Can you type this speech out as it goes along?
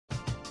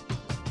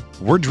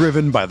We're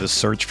driven by the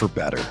search for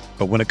better.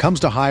 But when it comes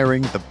to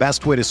hiring, the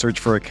best way to search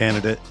for a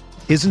candidate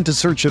isn't to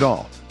search at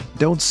all.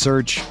 Don't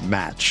search,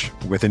 match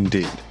with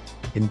Indeed.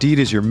 Indeed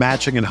is your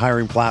matching and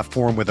hiring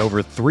platform with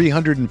over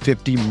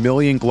 350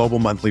 million global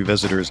monthly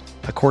visitors,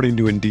 according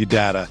to Indeed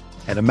data,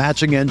 and a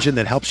matching engine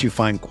that helps you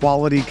find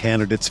quality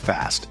candidates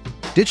fast.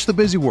 Ditch the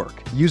busy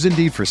work. Use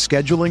Indeed for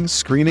scheduling,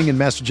 screening, and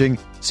messaging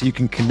so you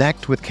can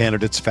connect with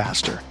candidates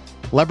faster.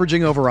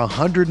 Leveraging over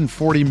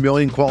 140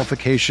 million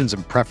qualifications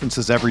and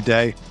preferences every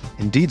day,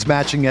 Indeed's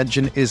matching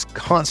engine is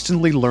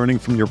constantly learning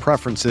from your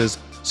preferences,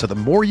 so the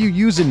more you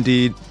use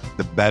Indeed,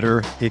 the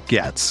better it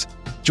gets.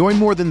 Join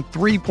more than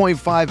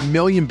 3.5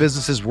 million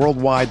businesses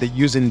worldwide that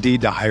use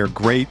Indeed to hire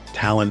great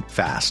talent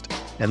fast.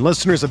 And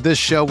listeners of this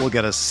show will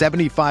get a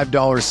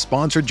 $75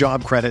 sponsored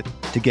job credit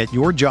to get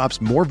your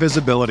jobs more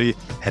visibility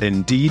at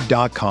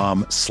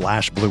Indeed.com/Blue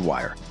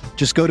Wire.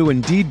 Just go to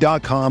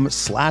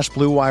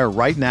Indeed.com/Blue Wire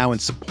right now and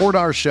support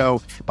our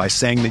show by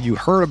saying that you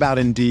heard about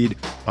Indeed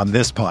on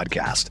this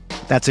podcast.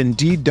 That's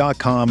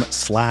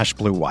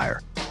Indeed.com/Blue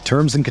Wire.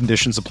 Terms and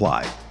conditions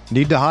apply.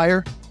 Need to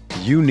hire?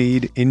 You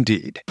need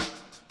Indeed.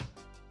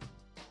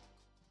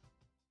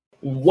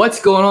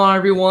 What's going on,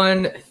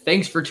 everyone?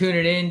 Thanks for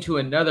tuning in to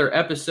another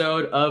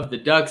episode of the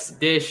Ducks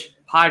Dish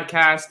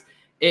podcast.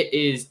 It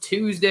is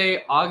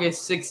Tuesday,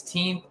 August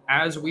 16th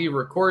as we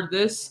record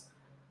this.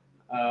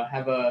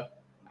 Have a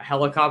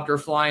helicopter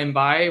flying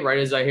by right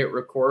as I hit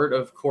record,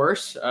 of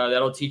course.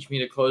 That'll teach me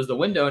to close the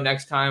window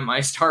next time I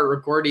start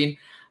recording.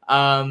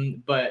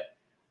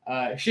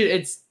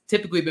 It's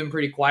typically been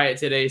pretty quiet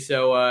today,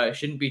 so it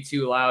shouldn't be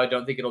too loud.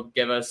 Don't think it'll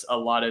give us a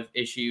lot of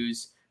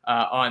issues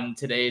on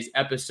today's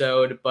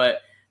episode.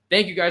 But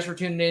thank you guys for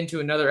tuning in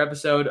to another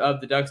episode of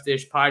the Ducks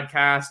Dish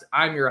podcast.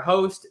 I'm your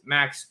host,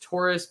 Max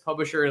Torres,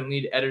 publisher and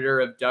lead editor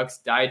of Ducks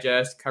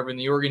Digest, covering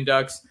the Oregon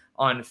Ducks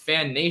on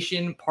Fan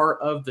Nation, part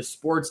of the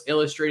Sports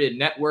Illustrated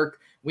Network.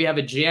 We have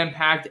a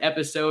jam-packed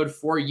episode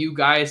for you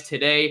guys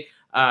today.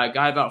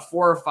 Got about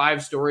 4 or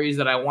 5 stories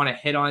that I want to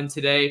hit on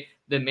today.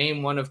 The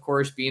main one, of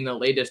course, being the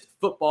latest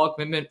football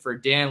commitment for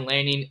Dan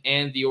Lanning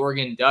and the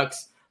Oregon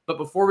Ducks. But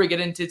before we get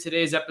into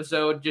today's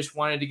episode, just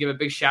wanted to give a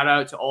big shout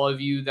out to all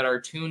of you that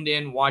are tuned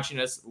in, watching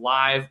us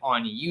live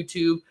on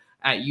YouTube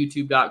at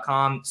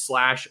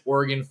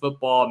youtube.com/Oregon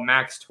Football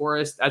Max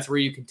Torres. That's where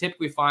you can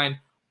typically find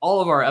all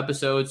of our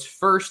episodes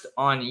first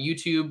on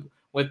YouTube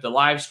with the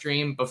live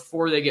stream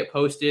before they get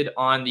posted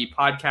on the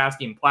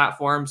podcasting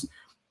platforms.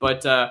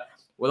 But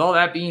with all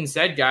that being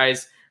said,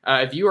 guys,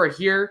 if you are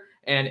here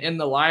and in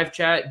the live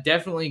chat,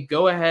 definitely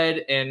go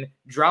ahead and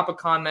drop a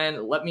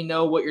comment. Let me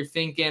know what you're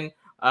thinking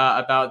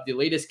about the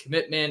latest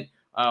commitment.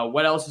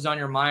 What else is on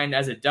your mind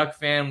as a Duck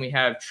fan? We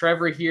have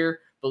Trevor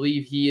here.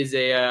 Believe he is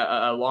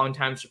a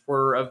longtime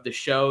supporter of the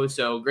show.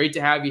 So great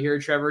to have you here,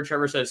 Trevor.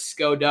 Trevor says,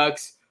 "Sco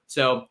Ducks."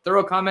 So throw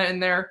a comment in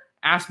there,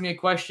 ask me a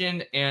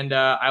question, and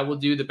I will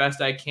do the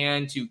best I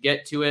can to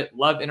get to it.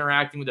 Love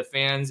interacting with the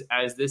fans,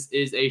 as this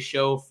is a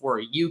show for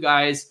you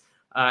guys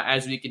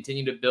as we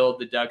continue to build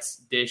the Ducks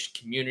Dish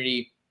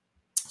community.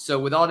 So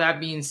with all that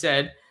being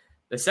said,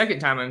 the second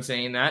time I'm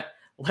saying that,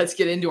 let's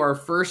get into our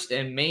first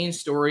and main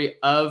story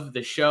of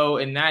the show,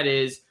 and that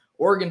is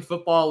Oregon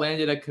football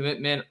landed a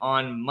commitment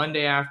on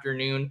Monday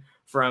afternoon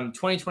from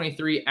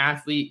 2023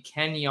 athlete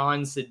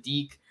Kenyon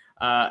Sadiq.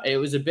 It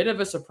was a bit of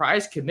a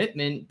surprise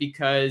commitment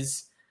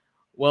because,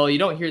 well, you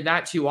don't hear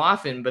that too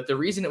often, but the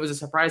reason it was a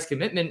surprise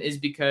commitment is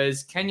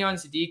because Kenyon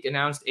Sadiq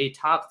announced a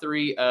top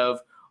 3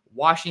 of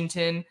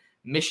Washington,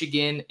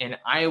 Michigan, and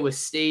Iowa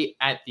State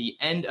at the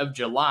end of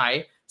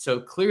July.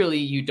 So clearly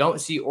you don't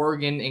see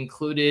Oregon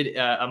included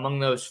among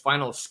those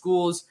final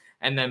schools.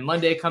 And then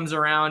Monday comes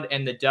around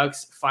and the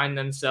Ducks find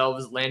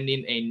themselves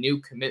landing a new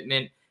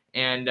commitment.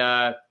 And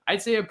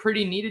I'd say a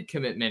pretty needed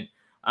commitment.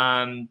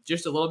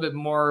 Just a little bit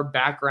more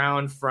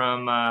background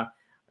from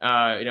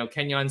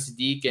Kenyon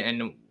Sadiq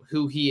and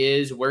who he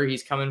is, where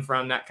he's coming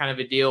from, that kind of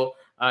a deal.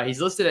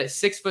 He's listed at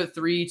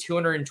 6'3",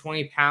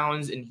 220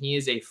 pounds, and he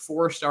is a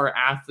 4-star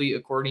athlete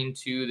according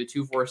to the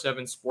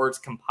 247 Sports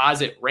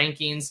composite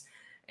rankings.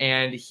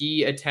 And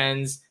he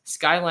attends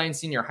Skyline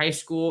Senior High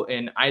School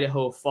in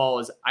Idaho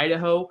Falls,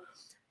 Idaho.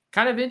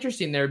 Kind of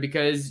interesting there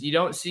because you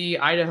don't see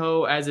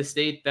Idaho as a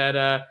state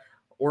that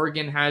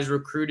Oregon has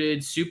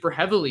recruited super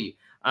heavily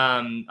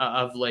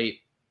of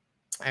late.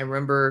 I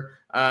remember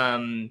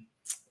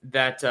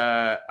that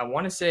I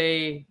want to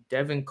say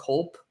Devin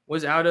Culp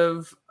was out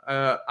of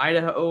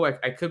Idaho.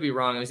 I could be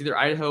wrong. It was either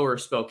Idaho or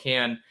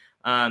Spokane,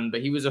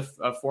 but he was a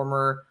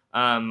former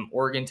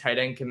Oregon tight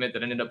end commit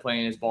that ended up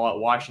playing his ball at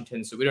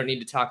Washington. So we don't need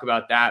to talk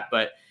about that,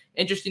 but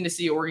interesting to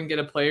see Oregon get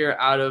a player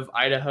out of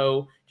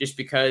Idaho just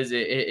because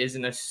it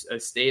isn't a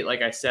state,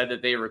 like I said,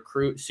 that they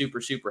recruit super,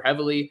 super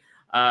heavily.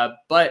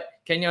 But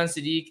Kenyon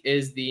Sadiq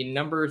is the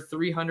number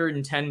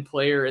 310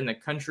 player in the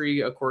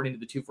country, according to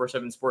the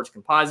 247 Sports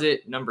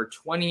composite, number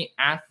 20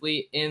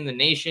 athlete in the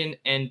nation,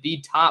 and the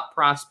top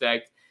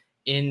prospect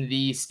in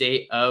the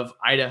state of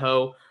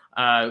Idaho.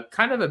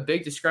 Kind of a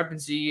big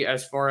discrepancy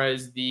as far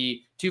as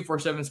the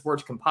 247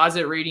 Sports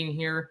composite ranking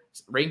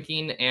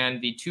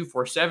and the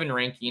 247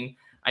 ranking.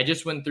 I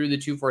just went through the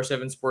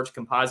 247 Sports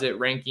composite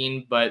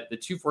ranking, but the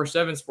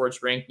 247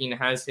 Sports ranking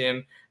has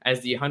him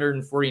as the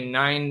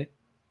 149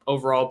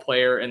 overall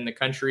player in the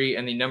country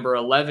and the number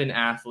 11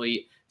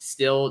 athlete,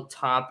 still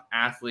top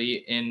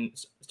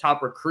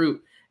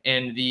recruit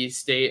in the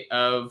state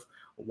of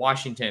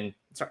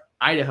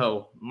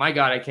Idaho. My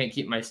God, I can't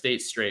keep my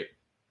states straight.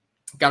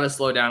 Got to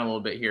slow down a little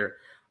bit here.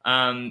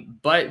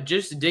 But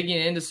just digging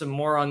into some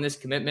more on this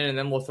commitment, and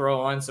then we'll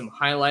throw on some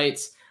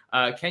highlights.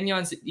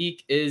 Kenyon Sadiq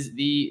is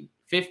the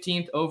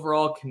 15th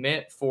overall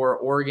commit for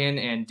Oregon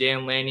and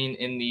Dan Lanning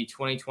in the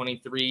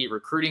 2023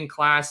 recruiting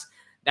class.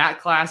 That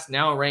class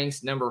now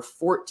ranks number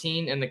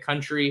 14 in the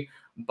country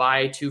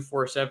by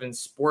 247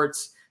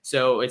 Sports.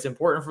 So it's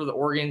important for the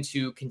Oregon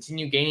to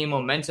continue gaining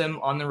momentum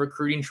on the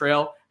recruiting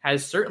trail.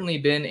 Has certainly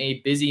been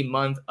a busy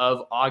month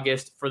of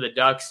August for the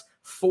Ducks.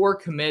 4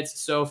 commits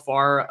so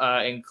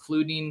far,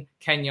 including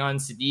Kenyon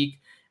Sadiq.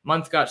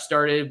 Month got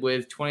started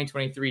with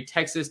 2023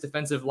 Texas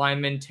defensive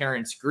lineman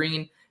Terrence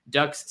Green.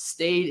 Ducks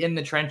stayed in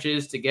the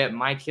trenches to get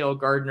Michael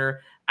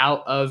Gardner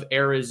out of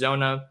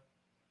Arizona.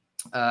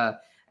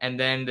 And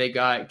then they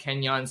got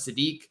Kenyon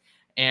Sadiq.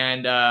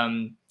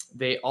 And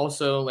they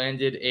also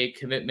landed a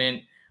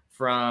commitment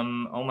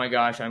from, oh my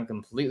gosh, I'm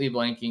completely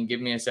blanking.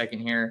 Give me a second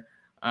here.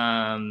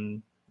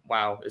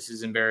 Wow, this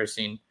is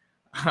embarrassing.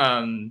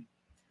 Come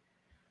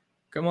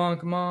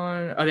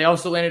on. They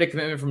also landed a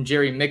commitment from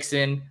Jerry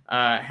Mixon.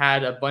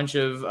 Had a bunch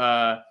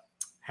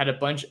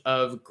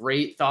of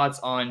great thoughts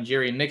on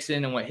Jerry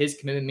Mixon and what his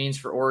commitment means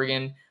for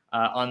Oregon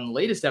on the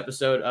latest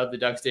episode of the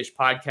Ducks Dish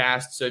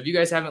podcast. So if you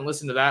guys haven't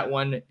listened to that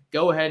one,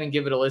 go ahead and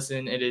give it a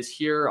listen. It is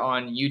here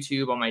on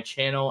YouTube on my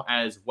channel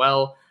as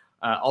well.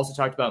 Also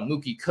talked about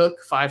Mookie Cook,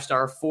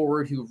 5-star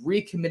forward who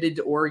recommitted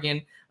to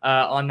Oregon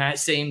on that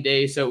same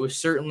day. So it was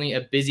certainly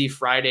a busy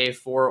Friday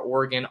for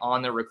Oregon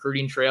on the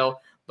recruiting trail.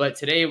 But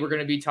today we're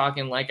going to be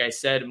talking, like I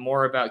said,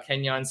 more about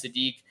Kenyon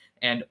Sadiq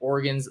and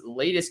Oregon's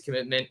latest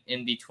commitment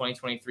in the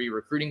 2023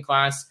 recruiting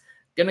class.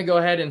 Going to go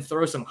ahead and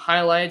throw some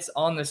highlights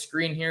on the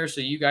screen here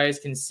so you guys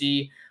can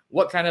see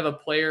what kind of a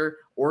player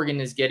Oregon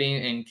is getting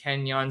in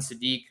Kenyon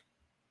Sadiq.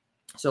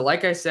 So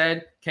like I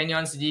said,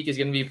 Kenyon Sadiq is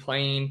going to be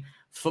playing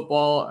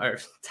football or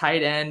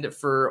tight end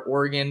for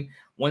Oregon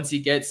once he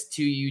gets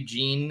to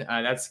Eugene.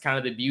 That's kind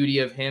of the beauty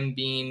of him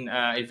being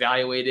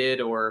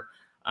evaluated or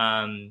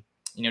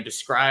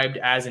described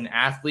as an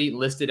athlete,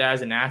 listed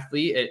as an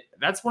athlete.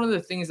 That's one of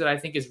the things that I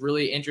think is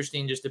really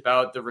interesting just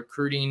about the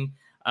recruiting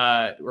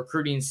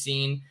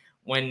scene.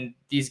 When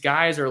these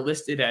guys are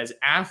listed as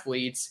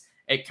athletes,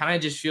 it kind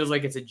of just feels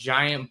like it's a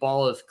giant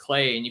ball of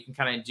clay and you can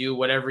kind of do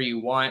whatever you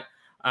want,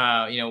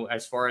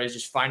 as far as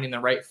just finding the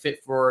right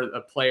fit for a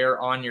player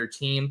on your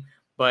team.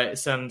 But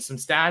some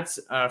stats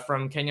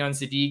from Kenyon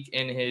Sadiq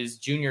in his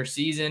junior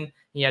season,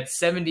 he had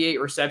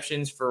 78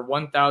 receptions for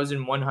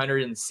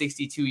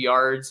 1,162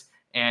 yards,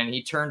 and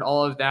he turned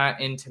all of that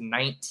into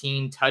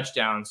 19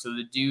 touchdowns. So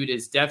the dude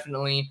is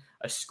definitely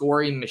a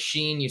scoring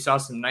machine. You saw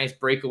some nice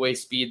breakaway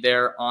speed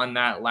there on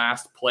that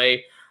last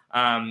play.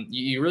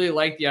 You really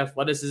like the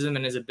athleticism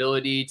and his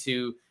ability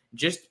to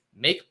just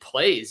make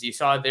plays. You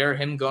saw there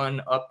him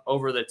going up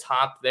over the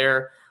top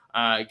there,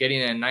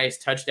 getting a nice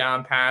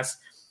touchdown pass.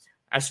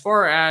 As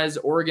far as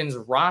Oregon's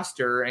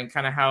roster and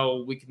kind of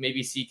how we could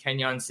maybe see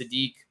Kenyon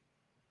Sadiq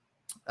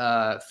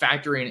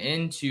factoring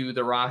into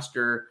the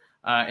roster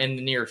in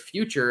the near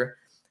future,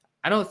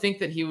 I don't think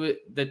that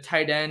the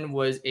tight end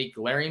was a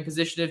glaring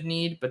position of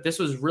need, but this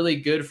was really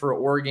good for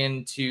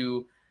Oregon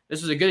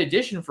this was a good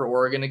addition for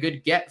Oregon, a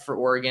good get for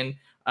Oregon,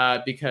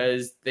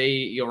 because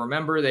you'll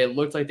remember they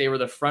looked like they were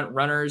the front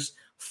runners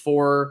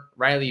for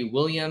Riley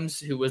Williams,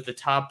 who was the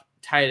top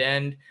tight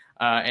end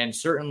and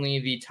certainly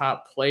the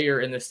top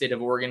player in the state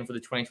of Oregon for the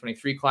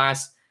 2023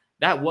 class.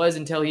 That was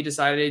until he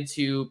decided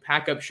to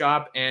pack up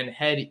shop and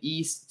head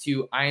east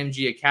to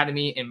IMG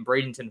Academy in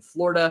Bradenton,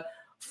 Florida,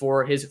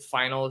 for his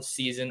final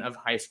season of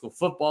high school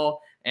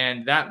football.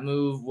 And that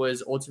move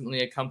was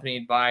ultimately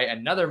accompanied by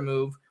another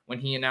move when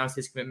he announced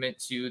his commitment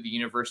to the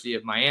University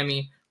of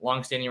Miami,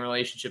 longstanding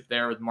relationship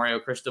there with Mario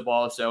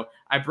Cristobal. So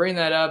I bring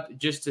that up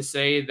just to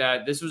say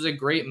that this was a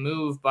great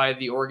move by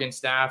the Oregon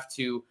staff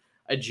to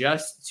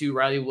adjust to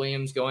Riley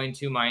Williams going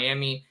to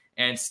Miami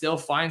and still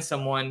find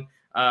someone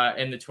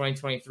in the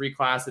 2023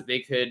 class that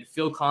they could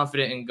feel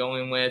confident in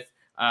going with.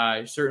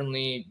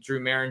 Certainly Drew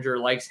Maringer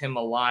likes him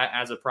a lot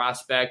as a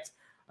prospect.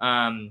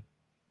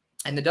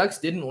 And the Ducks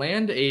didn't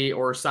land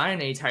or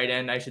sign a tight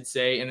end, I should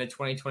say, in the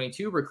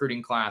 2022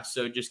 recruiting class.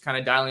 So just kind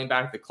of dialing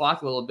back the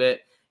clock a little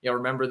bit, you'll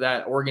remember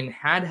that Oregon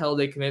had held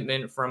a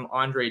commitment from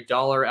Andre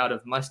Dollar out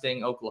of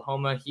Mustang,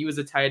 Oklahoma. He was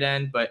a tight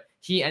end, but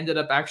he ended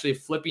up actually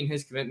flipping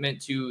his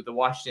commitment to the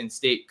Washington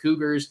State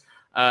Cougars.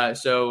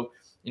 So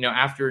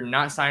after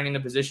not signing the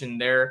position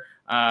there,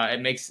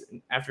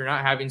 after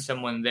not having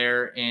someone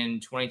there in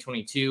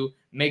 2022,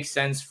 makes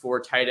sense for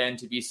tight end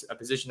to be a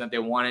position that they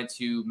wanted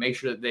to make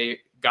sure that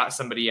they got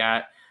somebody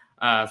at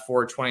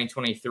for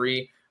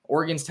 2023.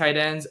 Oregon's tight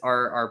ends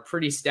are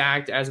pretty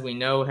stacked, as we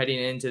know, heading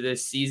into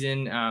this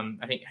season.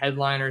 I think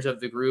headliners of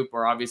the group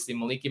are obviously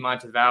Moliki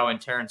Matavao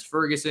and Terrence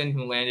Ferguson,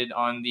 who landed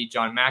on the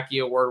John Mackey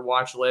Award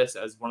watch list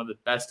as one of the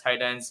best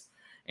tight ends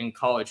in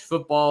college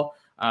football.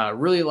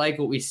 Really like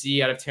what we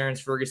see out of Terrence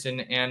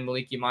Ferguson and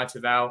Moliki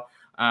Matavao.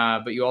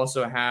 But you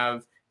also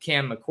have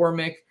Cam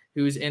McCormick,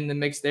 who's in the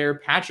mix there.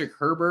 Patrick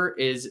Herbert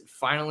is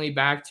finally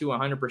back to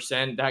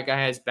 100%. That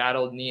guy has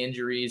battled knee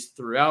injuries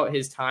throughout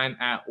his time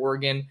at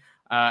Oregon.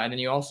 And then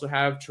you also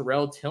have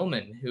Terrell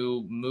Tillman,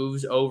 who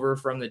moves over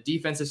from the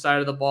defensive side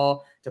of the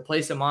ball to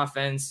play some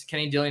offense.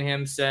 Kenny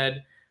Dillingham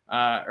said,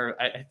 or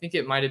I think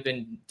it might have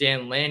been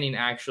Dan Lanning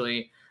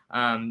actually,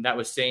 that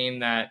was saying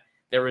that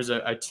there was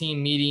a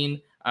team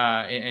meeting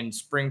in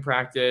spring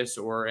practice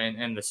or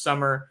in the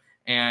summer,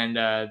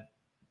 and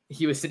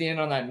he was sitting in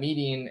on that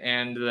meeting,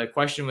 and the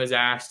question was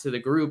asked to the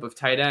group of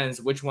tight ends,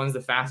 which one's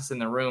the fastest in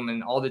the room,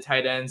 and all the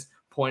tight ends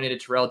pointed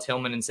at Terrell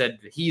Tillman and said,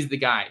 he's the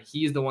guy.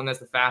 He's the one that's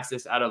the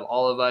fastest out of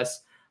all of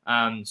us.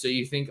 So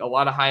you think a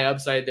lot of high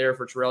upside there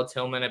for Terrell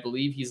Tillman. I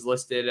believe he's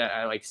listed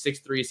at like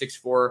 6'3",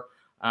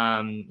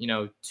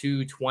 6'4",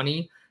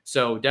 220.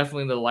 So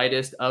definitely the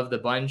lightest of the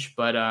bunch.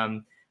 But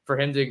for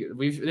him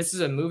this is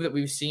a move that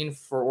we've seen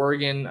for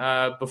Oregon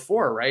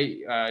before, right?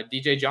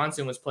 DJ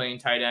Johnson was playing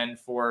tight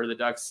end for the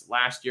Ducks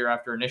last year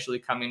after initially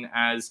coming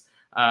as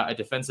a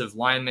defensive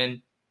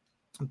lineman.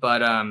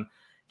 But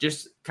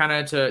just kind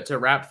of to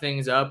wrap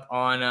things up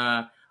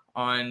on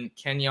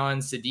Kenyon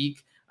Sadiq.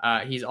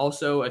 He's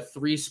also a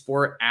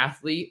 3-sport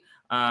athlete.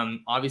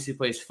 Obviously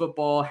plays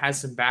football, has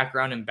some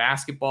background in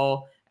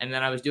basketball. And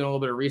then I was doing a little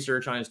bit of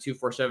research on his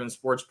 247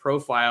 Sports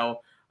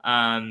profile.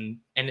 And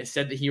it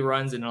said that he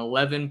runs an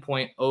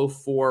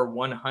 11.04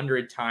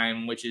 100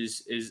 time, which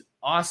is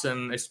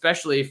awesome,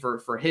 especially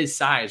for his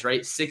size,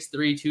 right? 6'3",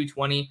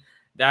 220.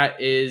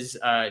 That is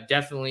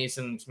definitely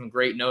some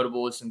great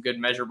notables, some good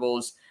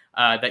measurables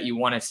that you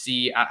want to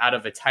see out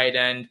of a tight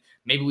end.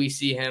 Maybe we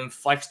see him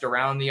flexed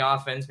around the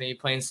offense, maybe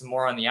playing some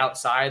more on the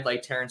outside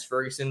like Terrence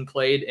Ferguson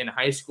played in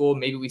high school.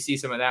 Maybe we see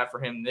some of that for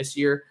him this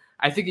year.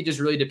 I think it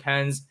just really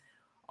depends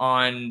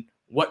on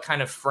what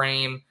kind of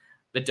frame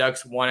the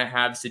Ducks want to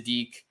have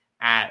Sadiq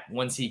at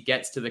once he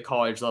gets to the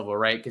college level,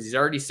 right? Because he's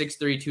already 6'3",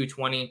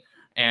 220,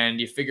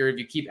 and you figure if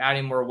you keep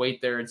adding more weight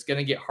there, it's going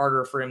to get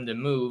harder for him to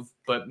move,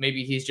 but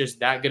maybe he's just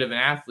that good of an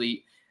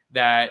athlete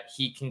that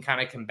he can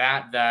kind of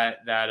combat that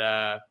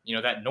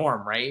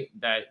norm, right?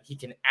 That he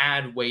can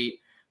add weight,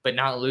 but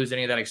not lose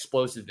any of that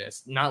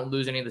explosiveness, not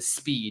lose any of the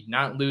speed,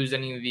 not lose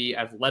any of the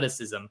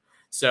athleticism.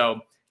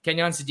 So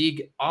Kenyon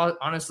Sadiq,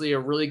 honestly, a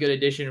really good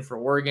addition for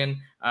Oregon.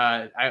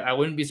 I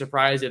wouldn't be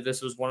surprised if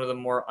this was one of the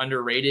more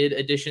underrated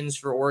additions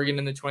for Oregon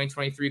in the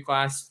 2023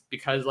 class,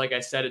 because like I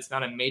said, it's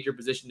not a major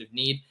position of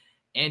need.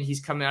 And he's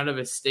coming out of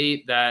a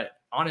state that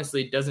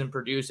honestly doesn't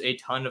produce a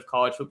ton of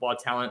college football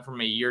talent from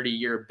a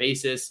year-to-year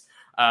basis,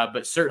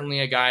 but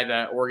certainly a guy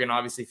that Oregon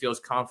obviously feels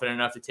confident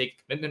enough to take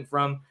a commitment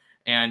from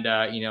and,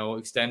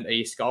 extend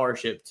a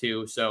scholarship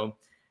to. So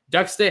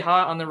Ducks stay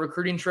hot on the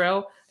recruiting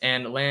trail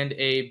and land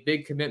a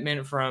big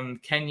commitment from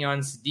Kenyon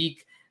Sadiq.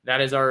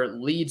 That is our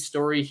lead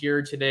story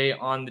here today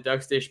on the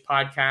Ducks Dish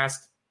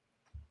podcast.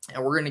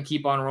 And we're going to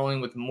keep on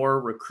rolling with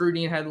more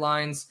recruiting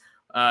headlines,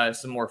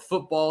 some more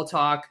football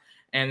talk,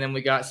 and then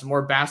we got some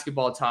more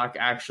basketball talk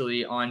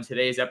actually on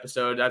today's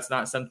episode. That's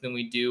not something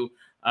we do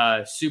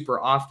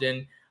super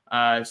often.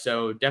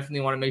 So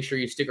definitely want to make sure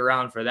you stick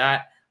around for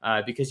that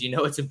because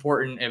it's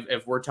important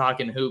if we're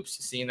talking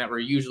hoops, seeing that we're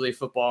usually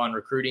football and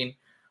recruiting.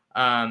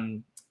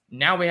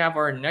 Now we have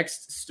our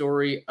next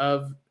story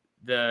of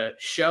the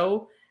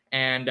show.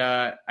 And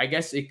I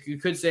guess you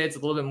could say it's a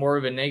little bit more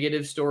of a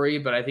negative story,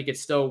 but I think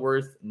it's still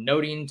worth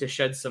noting to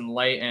shed some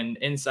light and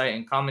insight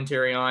and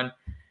commentary on.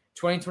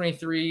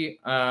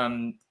 2023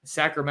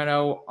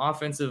 Sacramento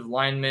offensive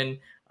lineman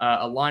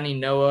Alani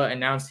Noah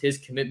announced his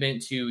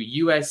commitment to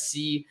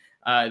USC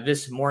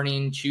this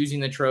morning, choosing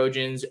the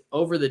Trojans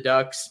over the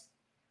Ducks.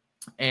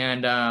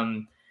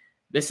 And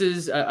this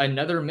is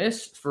another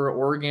miss for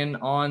Oregon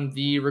on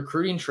the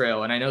recruiting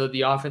trail. And I know that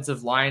the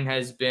offensive line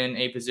has been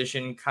a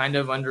position kind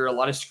of under a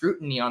lot of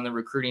scrutiny on the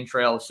recruiting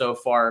trail so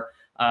far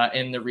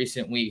in the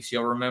recent weeks.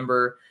 You'll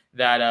remember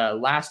that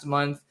last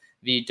month,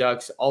 the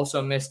Ducks also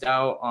missed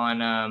out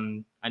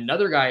on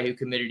another guy who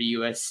committed to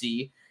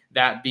USC,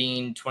 that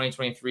being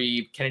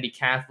 2023 Kennedy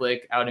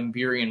Catholic out in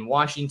Burien,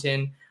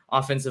 Washington,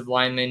 offensive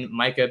lineman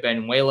Micah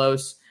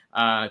Benuelos.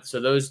 So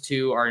those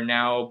two are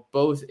now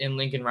both in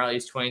Lincoln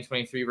Riley's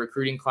 2023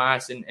 recruiting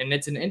class. And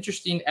it's an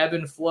interesting ebb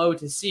and flow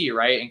to see,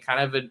 right? And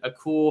kind of a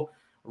cool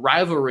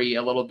rivalry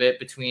a little bit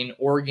between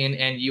Oregon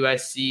and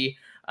USC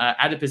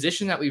at a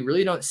position that we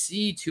really don't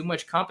see too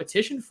much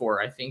competition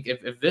for. I think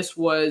if this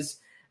was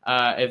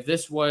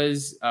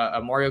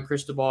a Mario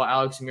Cristobal,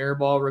 Alex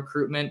Mirabal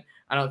recruitment,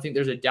 I don't think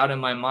there's a doubt in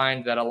my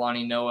mind that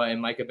Alani Noah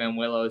and Micah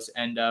Benuelos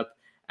end up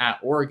at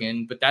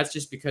Oregon, but that's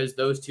just because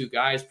those two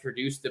guys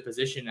produced the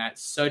position at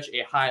such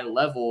a high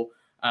level,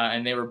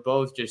 and they were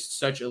both just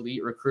such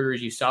elite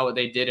recruiters. You saw what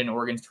they did in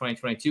Oregon's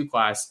 2022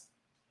 class.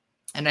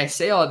 And I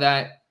say all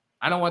that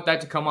I don't want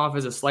that to come off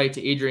as a slight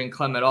to Adrian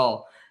Klemm at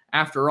all.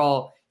 After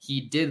all,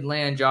 he did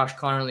land Josh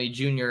Conerly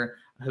Jr.,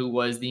 who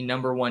was the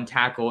number 1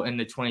 tackle in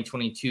the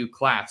 2022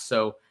 class.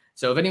 So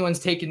if anyone's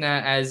taking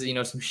that as,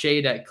 some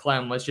shade at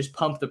Klemm, let's just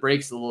pump the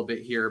brakes a little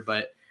bit here.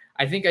 But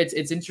I think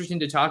it's interesting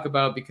to talk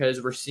about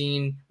because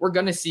we're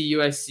going to see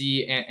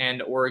USC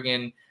and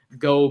Oregon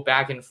go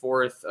back and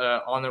forth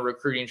on the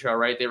recruiting trail,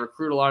 right? They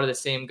recruit a lot of the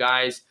same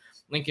guys.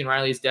 Lincoln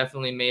Riley's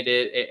definitely made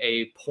it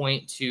a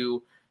point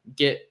to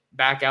get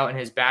back out in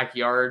his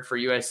backyard for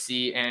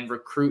USC and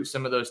recruit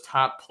some of those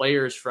top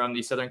players from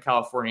the Southern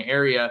California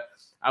area.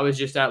 I was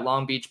just at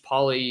Long Beach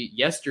Poly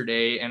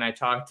yesterday, and I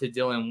talked to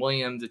Dylan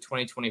Williams, the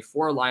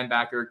 2024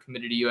 linebacker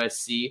committed to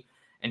USC,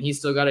 and he's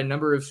still got a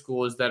number of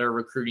schools that are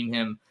recruiting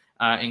him,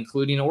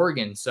 including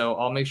Oregon. So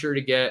I'll make sure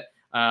to get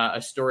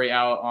a story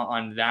out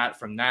on that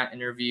from that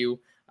interview.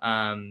 But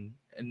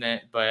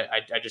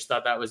I just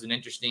thought that was an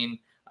interesting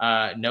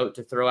note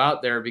to throw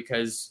out there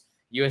because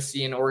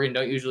USC and Oregon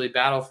don't usually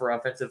battle for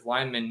offensive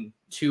linemen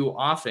too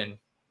often.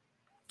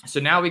 So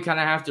now we kind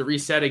of have to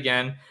reset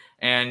again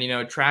and,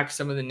 track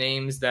some of the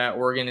names that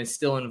Oregon is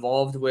still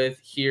involved with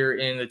here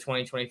in the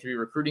 2023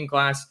 recruiting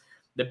class.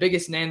 The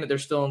biggest name that they're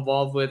still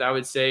involved with, I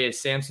would say, is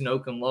Samson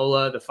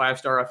Okunlola, the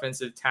 5-star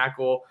offensive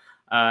tackle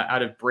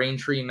out of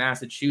Braintree,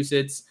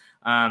 Massachusetts.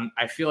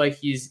 I feel like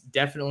he's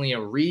definitely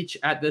a reach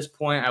at this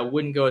point. I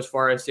wouldn't go as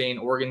far as saying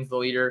Oregon's the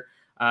leader.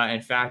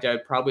 In fact,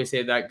 I'd probably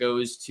say that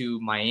goes to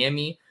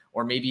Miami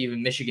or maybe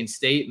even Michigan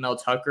State. Mel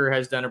Tucker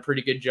has done a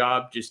pretty good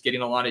job just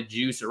getting a lot of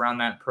juice around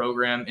that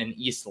program in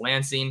East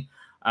Lansing.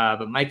 But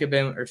Samson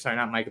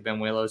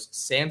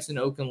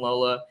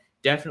Okunlola,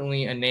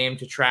 definitely a name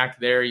to track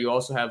there. You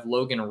also have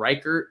Logan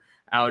Reichert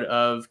out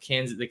of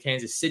the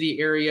Kansas City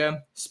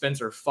area,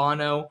 Spencer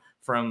Fano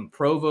from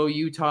Provo,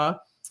 Utah.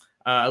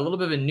 A little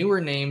bit of a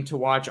newer name to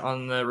watch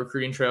on the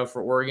recruiting trail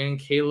for Oregon,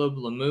 Caleb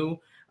Lemieux.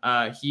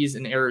 He's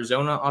an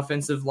Arizona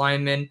offensive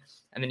lineman.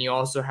 And then you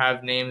also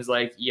have names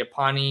like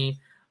Iapani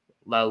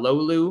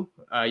Lalolu,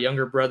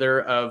 younger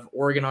brother of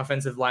Oregon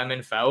offensive lineman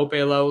Faope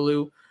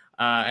Lalolu.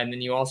 And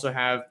then you also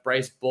have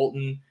Bryce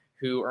Bolton,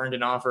 who earned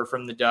an offer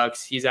from the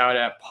Ducks. He's out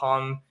at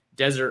Palm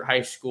Desert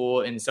High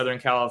School in Southern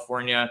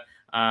California.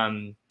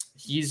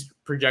 He's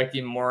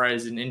projecting more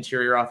as an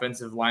interior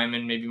offensive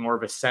lineman, maybe more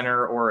of a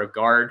center or a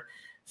guard.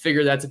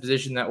 Figure that's a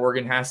position that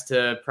Oregon has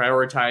to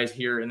prioritize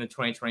here in the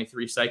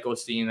 2023 cycle,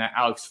 seeing that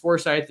Alex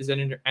Forsyth is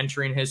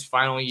entering his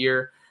final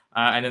year.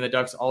 And then the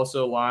Ducks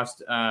also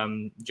lost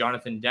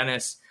Jonathan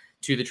Dennis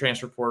to the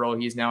transfer portal.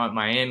 He's now at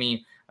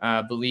Miami.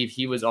 Believe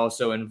he was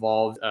also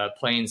involved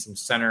playing some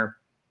center.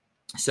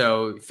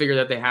 So figure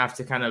that they have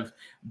to kind of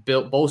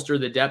bolster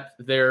the depth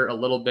there a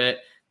little bit.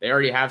 They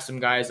already have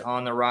some guys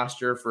on the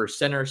roster for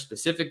center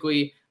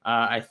specifically.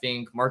 I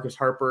think Marcus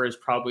Harper is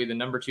probably the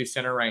number 2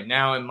 center right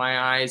now in my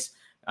eyes.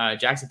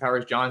 Jackson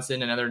Powers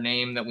Johnson, another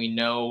name that we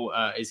know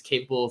is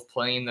capable of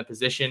playing the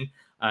position.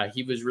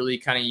 He was really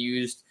kind of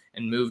used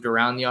and moved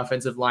around the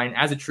offensive line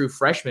as a true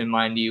freshman,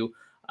 mind you.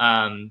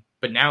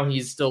 But now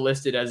he's still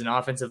listed as an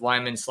offensive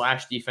lineman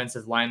 /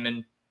 defensive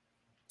lineman.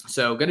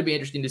 So going to be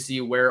interesting to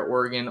see where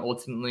Oregon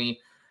ultimately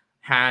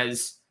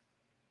has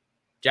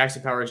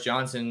Jackson Powers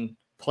Johnson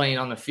playing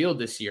on the field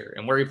this year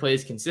and where he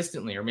plays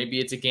consistently, or maybe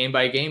it's a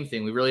game-by-game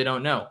thing. We really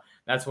don't know.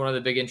 That's one of the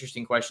big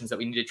interesting questions that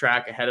we need to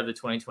track ahead of the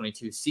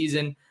 2022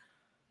 season.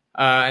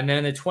 And then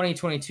in the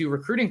 2022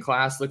 recruiting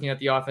class, looking at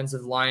the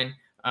offensive line,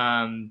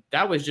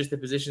 that was just the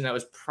position that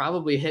was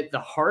probably hit the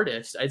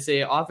hardest. I'd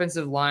say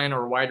offensive line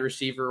or wide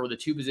receiver were the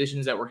 2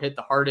 positions that were hit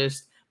the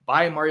hardest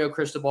by Mario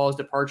Cristobal's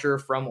departure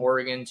from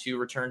Oregon to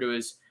return to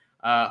his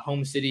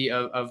home city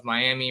of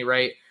Miami,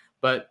 right?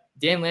 But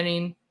Dan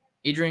Lanning,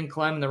 Adrian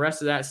Klemm, and the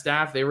rest of that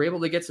staff, they were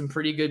able to get some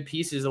pretty good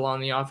pieces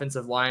along the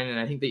offensive line, and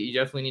I think that you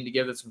definitely need to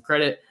give them some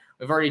credit.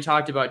 We've already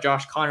talked about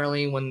Josh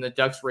Conerly when the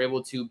Ducks were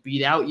able to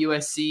beat out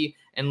USC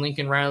and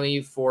Lincoln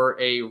Riley for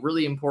a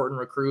really important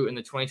recruit in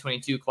the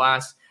 2022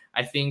 class.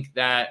 I think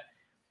that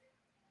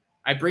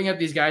I bring up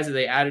these guys that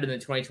they added in the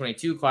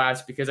 2022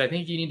 class because I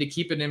think you need to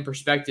keep it in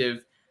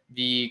perspective,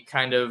 the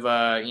kind of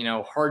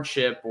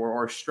hardship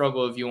or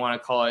struggle, if you want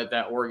to call it,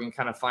 that Oregon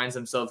kind of finds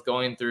themselves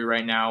going through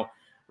right now,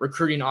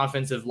 recruiting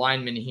offensive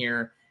linemen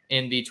here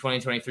in the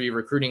 2023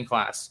 recruiting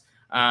class.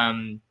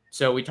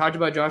 So we talked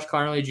about Josh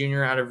Conerly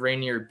Jr. out of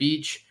Rainier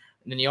Beach.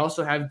 And then you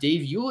also have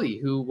Dave Yulee,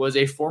 who was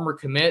a former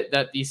commit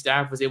that the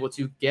staff was able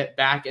to get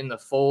back in the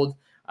fold.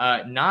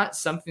 Not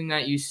something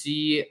that you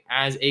see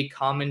as a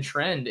common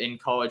trend in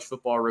college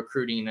football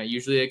recruiting.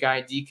 Usually a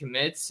guy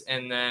decommits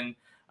and then,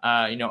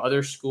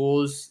 other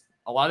schools,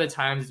 a lot of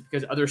times it's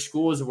because other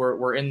schools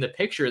were in the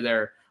picture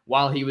there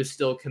while he was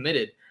still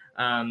committed.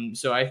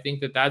 So I think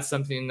that that's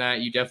something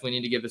that you definitely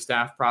need to give the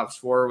staff props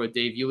for, with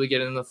Dave Yulee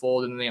getting in the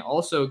fold. And then they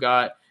also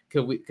got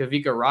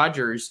Kavika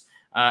Rogers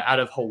out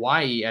of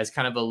Hawaii as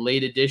kind of a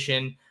late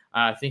addition.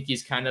 I think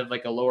he's kind of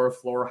like a lower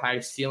floor, high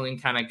ceiling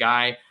kind of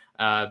guy.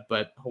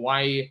 But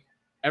Hawaii,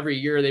 every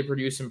year they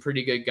produce some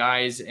pretty good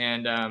guys.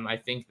 And I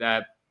think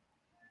that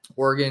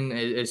Oregon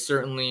is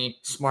certainly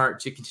smart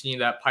to continue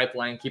that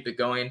pipeline, keep it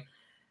going.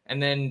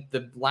 And then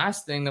the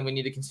last thing that we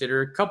need to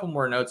consider, a couple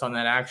more notes on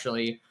that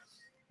actually.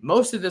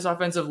 Most of this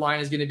offensive line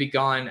is going to be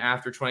gone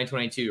after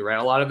 2022, right?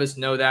 A lot of us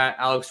know that.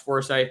 Alex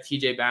Forsyth,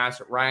 TJ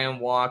Bass, Ryan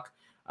Walk,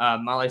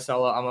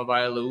 Malisala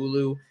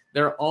Amavai-Laulu,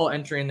 they're all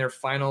entering their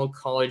final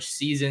college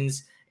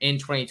seasons in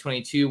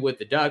 2022 with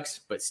the Ducks.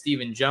 But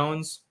Stephen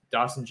Jones,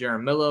 Dawson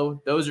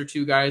Jaramillo, those are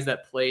two guys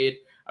that played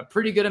a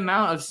pretty good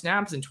amount of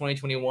snaps in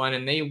 2021,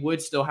 and they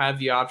would still have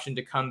the option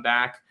to come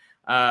back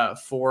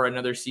for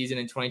another season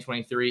in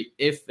 2023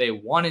 if they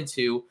wanted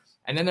to.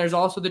 And then there's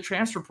also the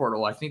transfer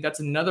portal. I think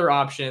that's another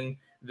option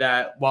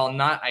that, while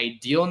not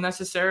ideal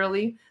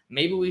necessarily,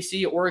 maybe we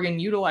see Oregon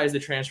utilize the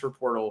transfer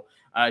portal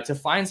to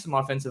find some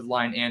offensive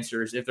line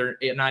answers if they're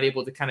not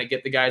able to kind of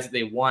get the guys that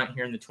they want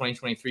here in the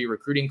 2023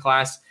 recruiting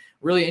class.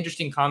 Really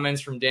interesting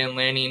comments from Dan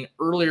Lanning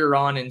earlier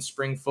on in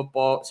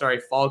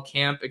fall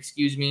camp,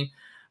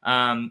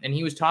 and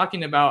he was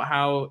talking about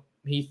how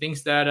he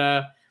thinks that,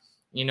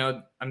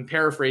 I'm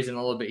paraphrasing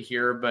a little bit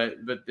here, but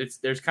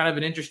there's kind of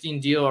an interesting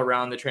deal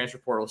around the transfer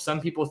portal.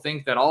 Some people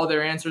think that all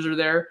their answers are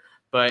there,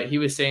 but he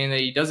was saying that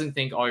he doesn't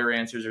think all your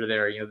answers are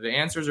there. The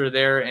answers are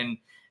there, and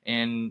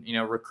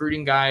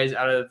recruiting guys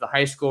out of the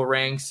high school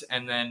ranks,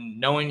 and then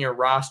knowing your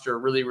roster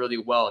really, really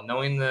well,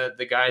 knowing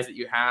the guys that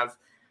you have,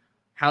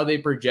 how they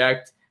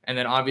project, and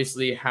then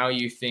obviously how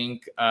you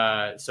think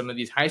some of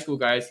these high school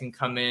guys can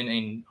come in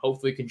and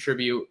hopefully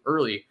contribute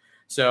early.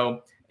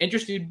 So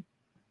interesting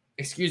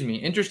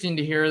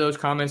to hear those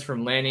comments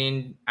from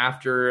Lanning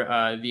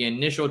after the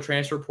initial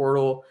transfer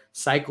portal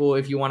cycle,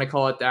 if you want to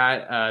call it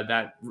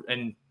that,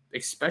 and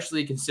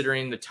especially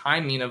considering the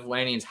timing of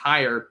Lanning's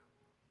hire.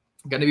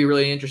 Going to be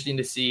really interesting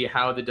to see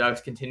how the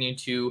Ducks continue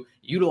to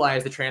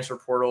utilize the transfer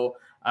portal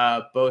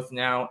both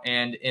now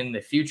and in the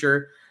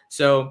future.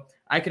 So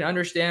I can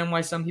understand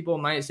why some people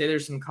might say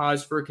there's some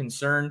cause for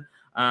concern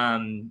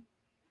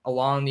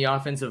along the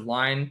offensive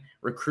line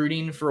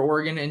recruiting for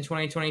Oregon in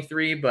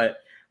 2023. But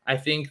I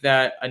think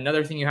that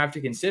another thing you have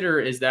to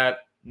consider is that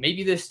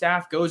maybe this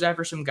staff goes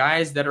after some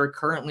guys that are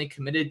currently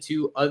committed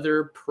to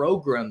other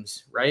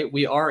programs, right?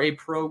 We are a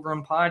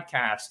program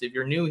podcast. If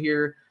you're new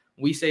here,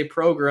 we say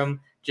program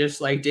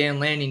just like Dan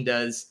Lanning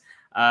does.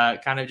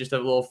 Kind of just a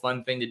little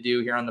fun thing to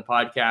do here on the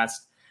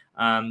podcast.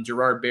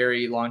 Gerard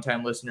Berry,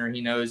 longtime listener, he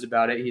knows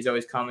about it. He's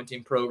always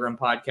commenting program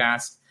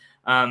podcast.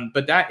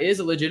 But that is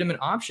a legitimate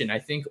option. I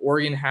think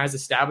Oregon has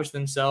established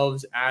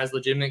themselves as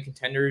legitimate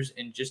contenders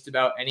in just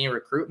about any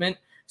recruitment.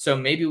 So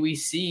maybe we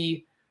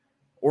see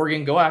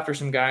Oregon go after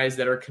some guys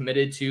that are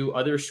committed to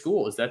other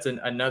schools. That's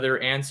another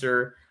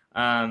answer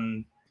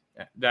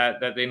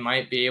that they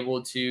might be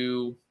able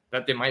to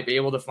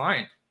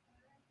find.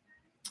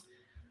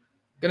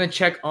 Going to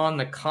check on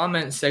the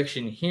comment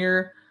section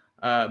here.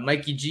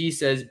 Mikey G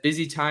says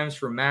busy times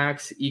for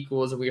Max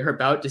equals we are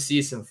about to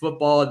see some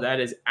football. That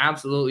is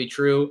absolutely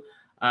true.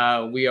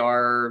 We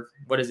are,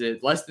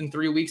 less than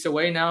 3 weeks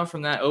away now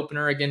from that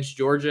opener against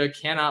Georgia.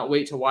 Cannot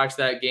wait to watch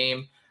that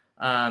game.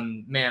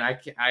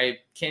 I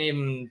can't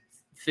even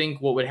think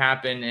what would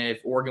happen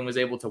if Oregon was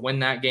able to win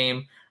that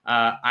game.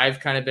 I've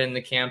kind of been in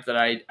the camp that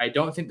I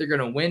don't think they're going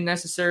to win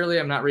necessarily.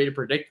 I'm not ready to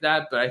predict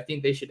that, but I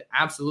think they should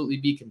absolutely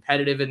be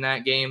competitive in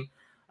that game.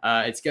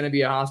 It's going to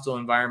be a hostile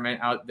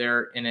environment out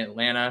there in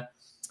Atlanta.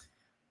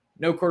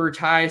 No Quarter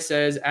Tie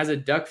says, as a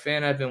Duck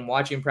fan, I've been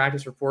watching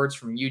practice reports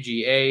from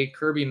UGA.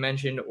 Kirby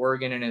mentioned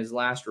Oregon in his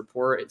last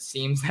report. It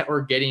seems that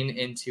we're getting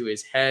into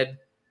his head.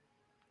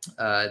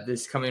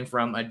 This coming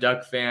from a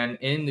Duck fan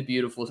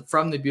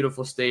from the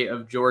beautiful state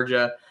of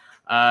Georgia.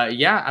 I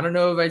don't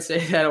know if I'd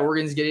say that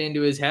Oregon's getting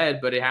into his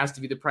head, but it has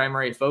to be the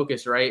primary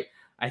focus, right?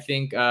 I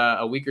think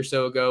a week or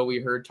so ago, we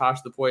heard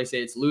Tosh the Poi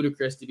say it's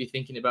ludicrous to be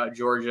thinking about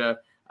Georgia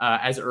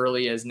as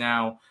early as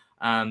now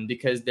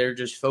because they're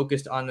just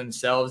focused on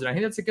themselves. And I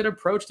think that's a good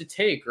approach to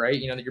take, right?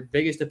 Your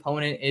biggest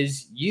opponent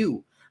is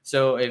you.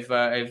 So if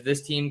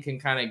this team can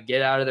kind of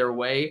get out of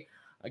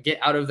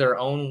their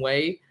own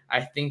way,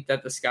 I think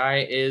that the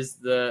sky is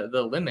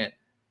the limit.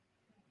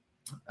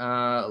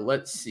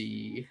 Let's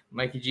see.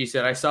 Mikey G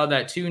said, I saw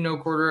that too, No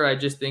Quarter. I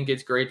just think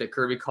it's great that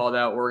Kirby called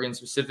out Oregon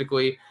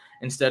specifically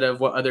instead of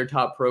what other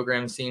top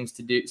programs seem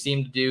to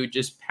do,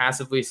 just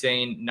passively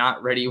saying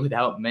not ready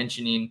without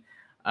mentioning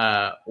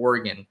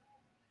Oregon.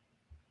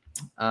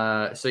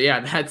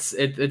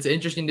 It's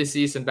interesting to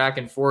see some back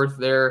and forth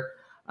there.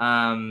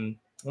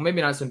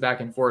 Maybe not some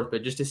back and forth,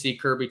 but just to see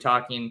Kirby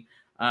talking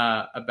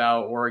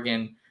about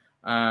Oregon.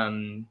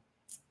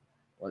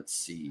 Let's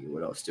see,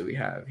 what else do we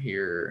have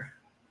here?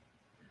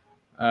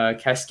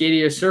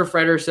 Cascadia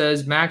Surfrider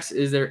says, Max,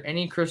 is there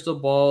any crystal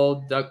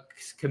ball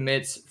Ducks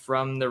commits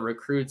from the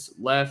recruits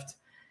left?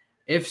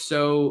 If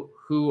so,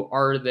 who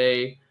are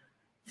they?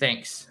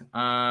 Thanks.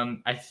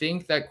 I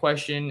think that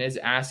question is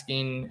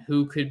asking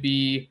who could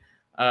be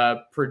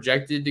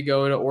projected to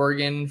go to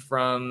Oregon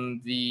from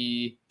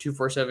the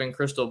 247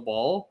 crystal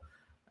ball.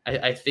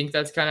 I think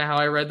that's kind of how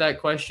I read that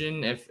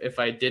question. If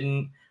I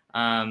didn't,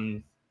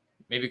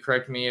 maybe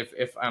correct me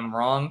if I'm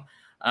wrong.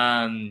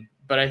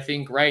 But I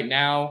think right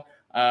now,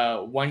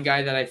 One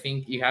guy that I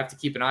think you have to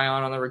keep an eye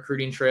on the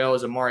recruiting trail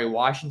is Amari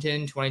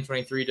Washington,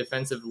 2023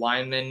 defensive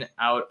lineman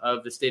out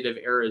of the state of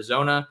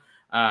Arizona.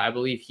 I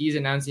believe he's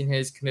announcing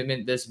his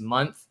commitment this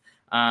month.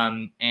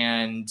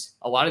 And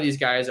a lot of these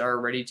guys are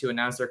ready to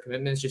announce their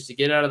commitments just to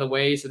get out of the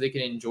way so they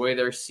can enjoy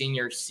their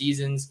senior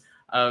seasons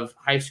of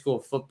high school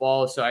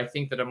football. So I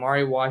think that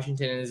Amari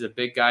Washington is a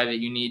big guy that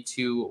you need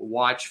to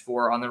watch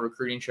for on the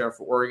recruiting trail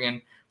for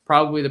Oregon.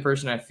 Probably the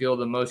person I feel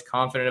the most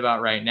confident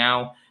about right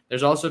now.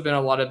 There's also been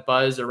a lot of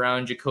buzz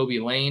around Jacoby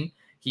Lane.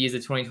 He is a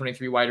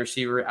 2023 wide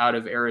receiver out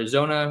of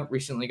Arizona,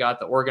 recently got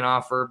the Oregon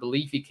offer.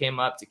 Believe he came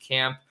up to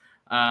camp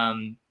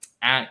in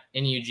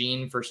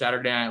Eugene for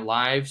Saturday Night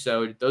Live.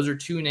 So those are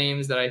two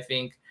names that I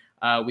think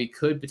we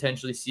could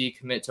potentially see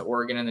commit to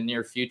Oregon in the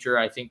near future.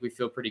 I think we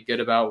feel pretty good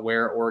about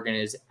where Oregon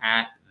is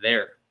at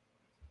there.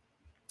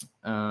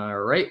 All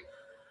right.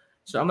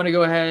 So I'm going to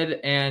go ahead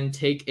and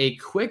take a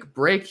quick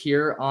break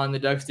here on the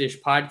Ducks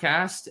Dish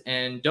podcast.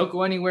 And don't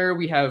go anywhere.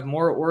 We have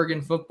more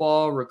Oregon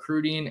football,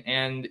 recruiting,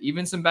 and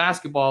even some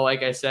basketball,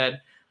 like I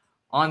said,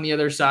 on the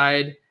other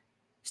side.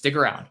 Stick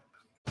around.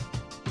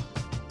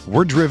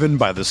 We're driven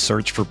by the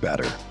search for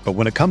better. But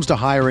when it comes to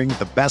hiring,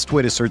 the best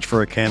way to search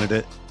for a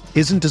candidate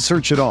isn't to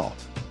search at all.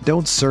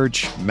 Don't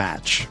search,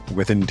 match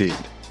with Indeed.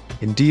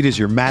 Indeed is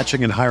your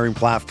matching and hiring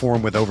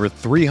platform with over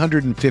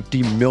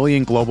 350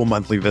 million global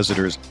monthly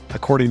visitors,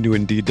 according to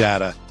Indeed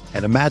data,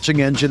 and a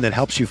matching engine that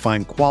helps you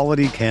find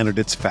quality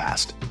candidates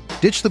fast.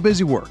 Ditch the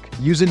busy work.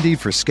 Use Indeed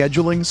for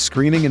scheduling,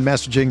 screening, and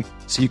messaging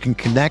so you can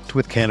connect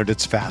with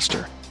candidates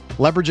faster.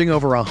 Leveraging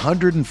over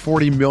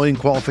 140 million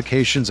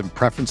qualifications and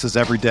preferences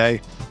every day,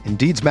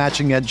 Indeed's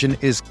matching engine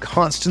is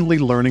constantly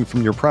learning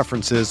from your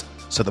preferences,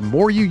 so the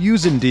more you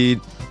use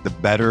Indeed, the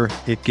better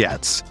it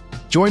gets.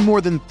 Join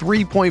more than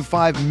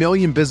 3.5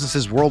 million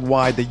businesses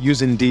worldwide that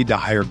use Indeed to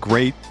hire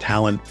great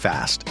talent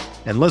fast.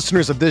 And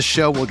listeners of this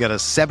show will get a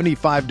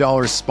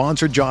 $75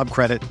 sponsored job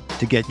credit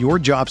to get your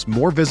jobs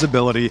more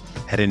visibility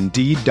at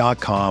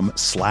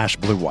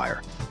Indeed.com/Blue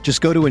Wire. Just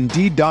go to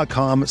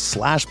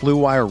Indeed.com/Blue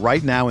Wire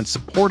right now and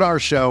support our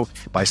show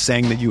by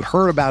saying that you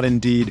heard about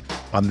Indeed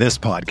on this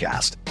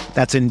podcast.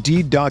 That's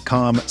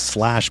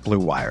Indeed.com/Blue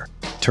Wire.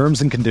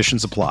 Terms and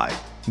conditions apply.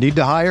 Need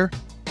to hire?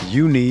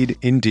 You need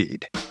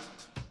Indeed.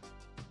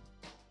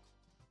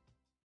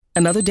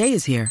 Another day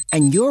is here,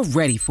 and you're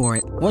ready for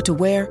it. What to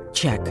wear?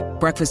 Check.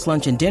 Breakfast,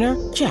 lunch, and dinner?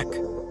 Check.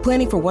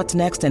 Planning for what's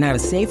next and how to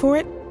save for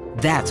it?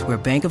 That's where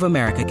Bank of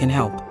America can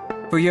help.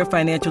 For your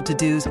financial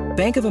to-dos,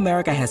 Bank of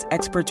America has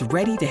experts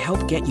ready to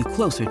help get you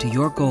closer to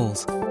your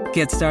goals.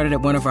 Get started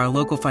at one of our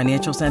local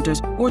financial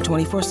centers or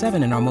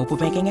 24/7 in our mobile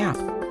banking app.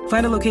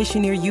 Find a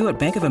location near you at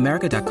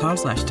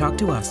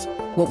bankofamerica.com/talktous.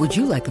 What would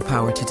you like the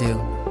power to do?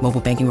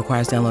 Mobile banking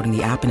requires downloading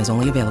the app and is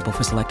only available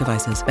for select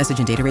devices. Message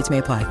and data rates may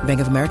apply.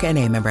 Bank of America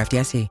NA, member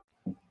FDIC.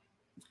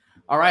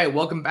 All right,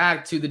 welcome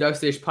back to the Ducks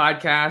Dish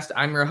podcast.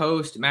 I'm your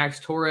host, Max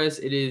Torres.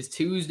 It is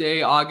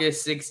Tuesday,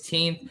 August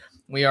 16th.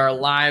 We are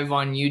live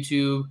on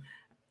YouTube,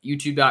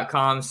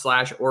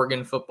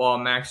 youtube.com/Oregon Football.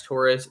 Max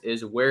Torres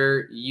is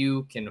where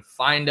you can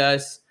find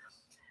us.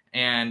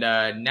 And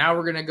now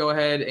we're going to go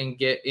ahead and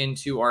get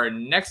into our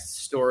next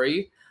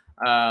story.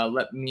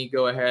 Let me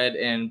go ahead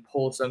and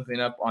pull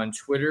something up on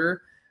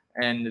Twitter,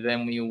 and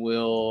then we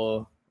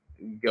will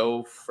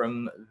go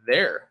from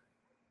there.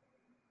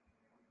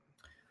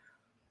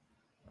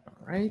 All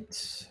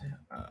right.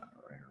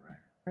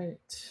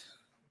 Right.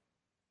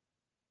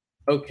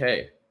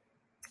 Okay.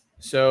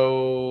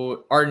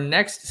 So our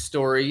next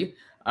story,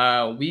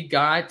 we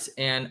got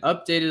an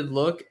updated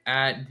look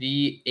at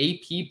the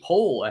AP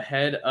poll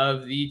ahead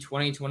of the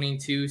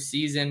 2022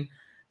 season.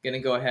 Going to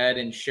go ahead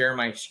and share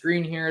my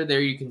screen here.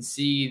 There you can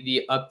see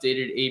the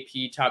updated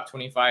AP Top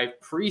 25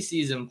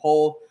 preseason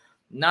poll.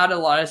 Not a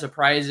lot of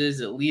surprises,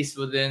 at least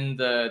within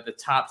the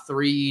top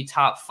 3,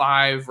 top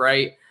 5,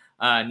 right?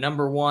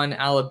 Number 1,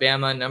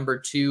 Alabama. Number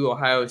 2,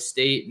 Ohio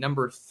State.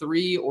 Number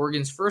 3,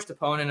 Oregon's first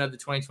opponent of the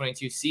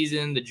 2022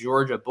 season, the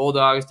Georgia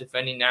Bulldogs,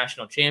 defending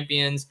national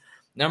champions.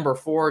 Number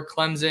 4,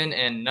 Clemson.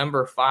 And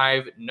number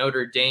 5,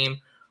 Notre Dame.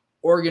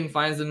 Oregon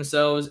finds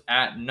themselves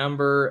at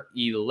number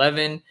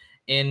 11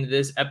 in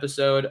this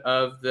episode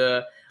of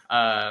the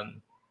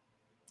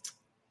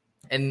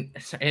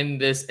in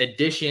this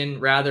edition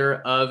rather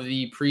of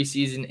the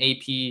preseason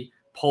AP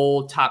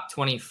poll top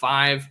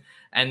 25.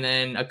 And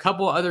then a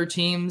couple other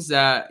teams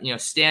that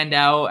stand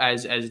out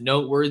as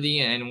noteworthy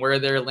and where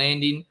they're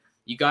landing.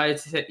 You got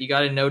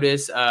to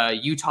notice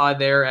Utah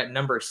there at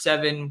number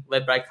 7,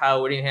 led by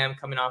Kyle Whittingham,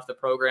 coming off the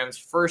program's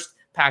first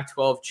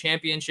Pac-12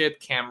 championship.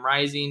 Cam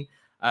Rising,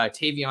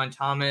 Tavion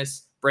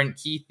Thomas, Brent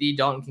Keithy,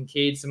 Dalton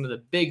Kincaid, some of the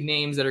big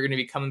names that are going to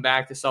be coming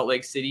back to Salt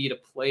Lake City to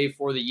play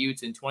for the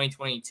Utes in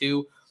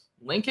 2022.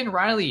 Lincoln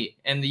Riley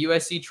and the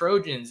USC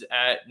Trojans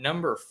at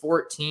number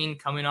 14,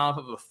 coming off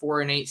of a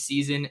 4-8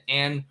 season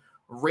and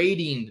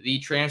raiding the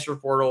transfer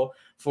portal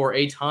for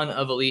a ton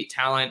of elite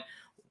talent.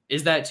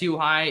 Is that too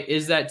high?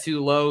 Is that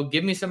too low?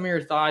 Give me some of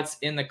your thoughts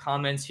in the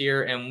comments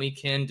here, and we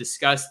can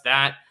discuss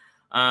that.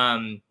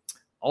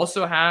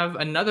 also have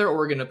another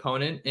Oregon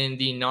opponent in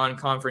the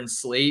non-conference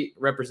slate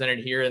represented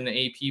here in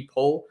the AP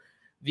poll.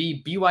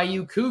 The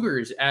BYU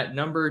Cougars at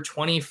number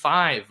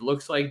 25.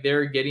 Looks like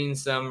they're getting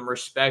some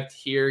respect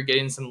here,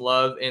 getting some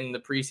love in the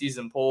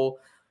preseason poll.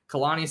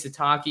 Kalani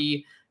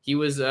Sitake,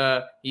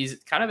 he's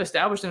kind of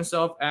established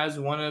himself as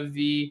one of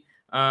the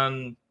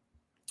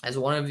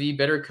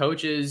better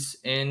coaches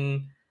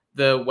in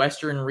the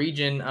western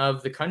region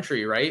of the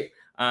country, right?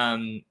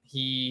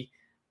 He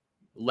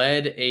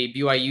led a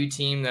BYU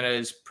team that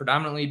has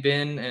predominantly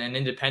been an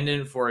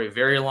independent for a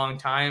very long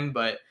time,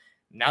 but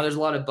now there's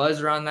a lot of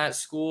buzz around that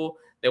school.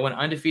 They went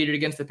undefeated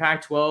against the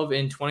Pac-12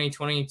 in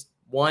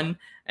 2021,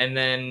 and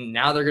then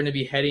now they're going to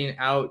be heading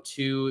out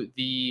to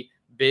the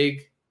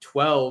Big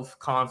 12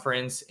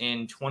 conference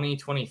in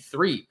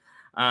 2023.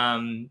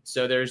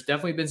 So there's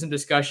definitely been some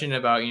discussion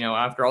about,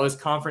 after all this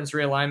conference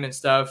realignment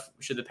stuff,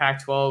 should the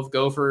Pac-12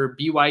 go for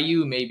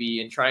BYU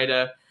maybe and try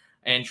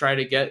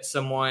to get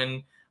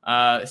someone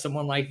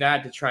like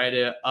that to try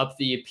to up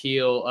the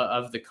appeal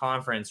of the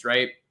conference,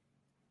 right?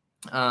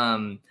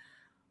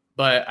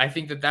 But I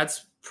think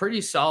that's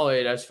pretty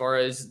solid as far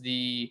as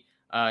the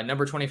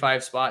number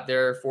 25 spot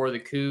there for the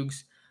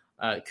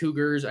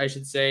Cougars, I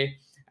should say.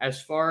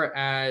 As far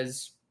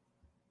as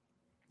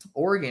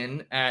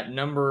Oregon at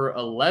number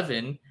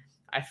 11,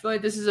 I feel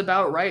like this is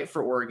about right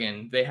for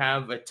Oregon. They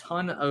have a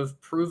ton of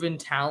proven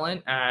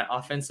talent at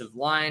offensive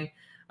line,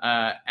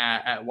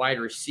 at wide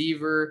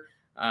receiver.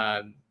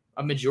 A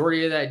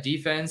majority of that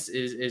defense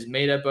is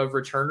made up of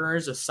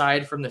returners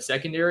aside from the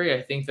secondary.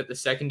 I think that the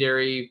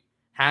secondary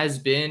has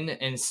been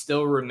and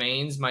still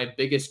remains my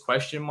biggest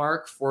question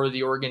mark for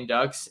the Oregon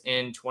Ducks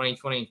in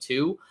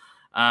 2022.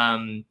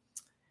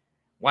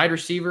 Wide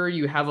receiver,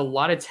 you have a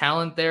lot of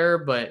talent there,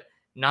 but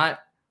not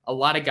a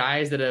lot of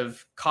guys that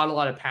have caught a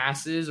lot of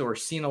passes or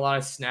seen a lot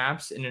of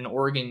snaps in an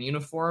Oregon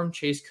uniform.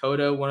 Chase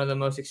Cota, one of the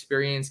most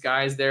experienced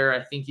guys there.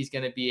 I think he's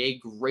going to be a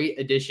great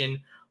addition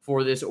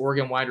for this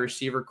Oregon wide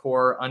receiver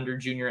core under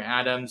Junior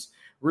Adams.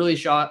 Really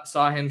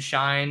saw him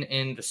shine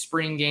in the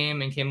spring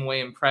game and came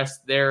away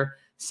impressed there.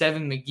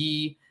 Seven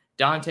McGee,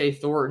 Dante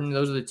Thornton,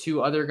 those are the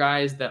two other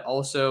guys that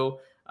also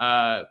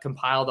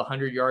compiled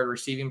 100-yard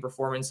receiving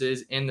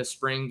performances in the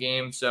spring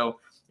game. So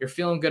you're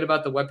feeling good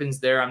about the weapons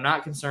there. I'm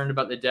not concerned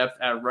about the depth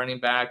at running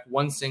back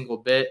one single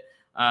bit.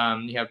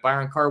 You have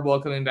Byron Cardwell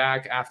coming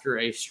back after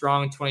a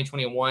strong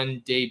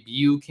 2021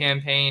 debut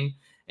campaign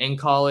in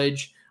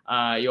college.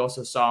 You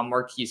also saw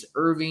Marquise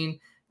Irving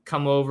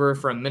come over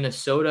from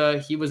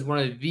Minnesota. He was one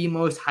of the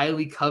most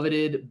highly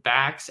coveted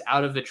backs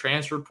out of the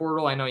transfer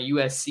portal. I know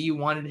USC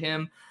wanted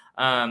him.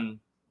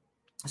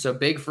 So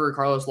big for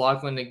Carlos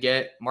Loughlin to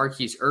get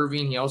Marquise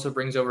Irving. He also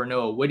brings over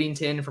Noah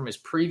Whittington from his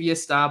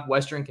previous stop,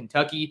 Western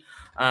Kentucky.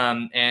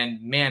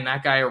 And man,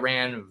 that guy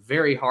ran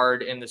very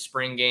hard in the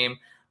spring game.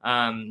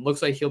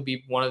 Looks like he'll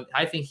be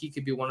I think he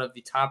could be one of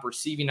the top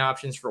receiving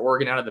options for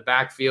Oregon out of the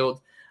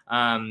backfield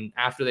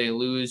after they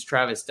lose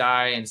Travis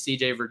Dye and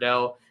CJ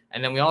Verdell.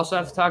 And then we also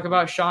have to talk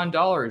about Sean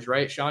Dollars,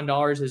 right? Sean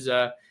Dollars is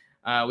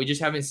we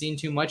just haven't seen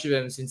too much of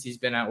him since he's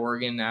been at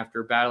Oregon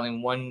after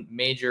battling one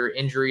major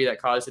injury that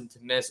caused him to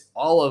miss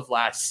all of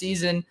last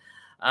season.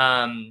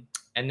 And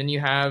then you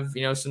have,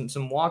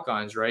 some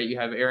walk-ons, right? You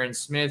have Aaron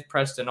Smith,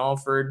 Preston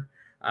Alford.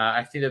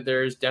 I think that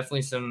there's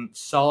definitely some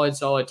solid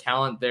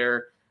talent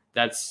there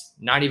that's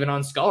not even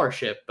on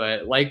scholarship.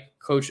 But like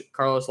Coach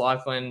Carlos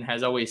Loughlin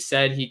has always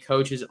said, he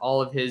coaches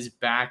all of his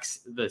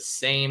backs the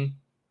same.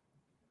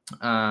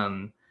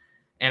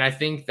 And I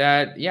think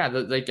that,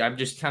 I'm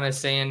just kind of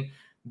saying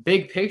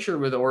big picture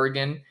with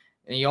Oregon.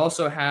 And you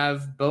also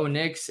have Bo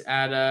Nix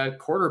at a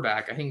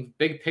quarterback. I think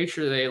big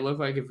picture, they look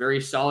like a very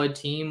solid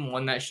team,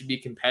 one that should be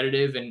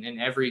competitive in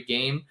every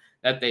game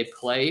that they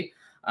play.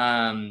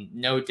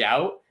 No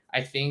doubt.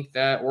 I think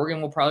that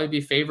Oregon will probably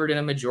be favored in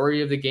a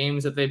majority of the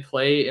games that they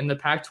play in the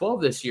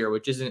Pac-12 this year,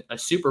 which isn't a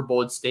super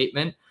bold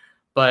statement.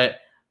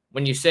 But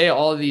when you say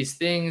all of these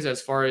things,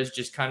 as far as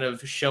just kind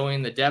of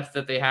showing the depth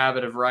that they have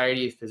at a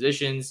variety of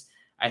positions,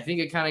 I think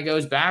it kind of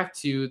goes back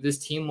to this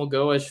team will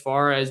go as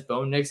far as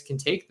Bo Nix can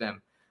take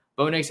them.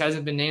 Bo Nix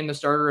hasn't been named the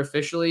starter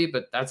officially,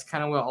 but that's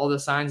kind of what all the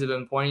signs have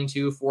been pointing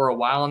to for a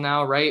while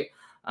now, right?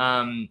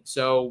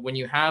 So when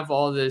you have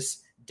all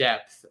this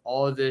depth,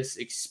 all of this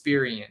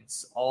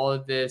experience, all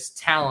of this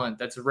talent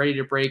that's ready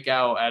to break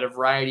out at a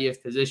variety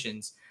of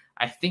positions,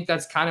 I think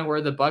that's kind of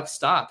where the buck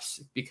stops,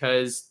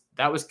 because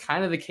that was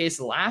kind of the case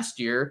last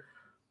year.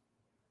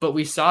 But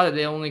we saw that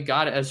they only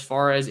got it as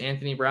far as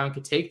Anthony Brown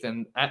could take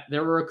them.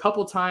 There were a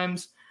couple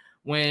times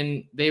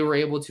when they were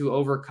able to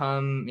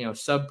overcome,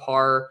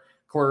 subpar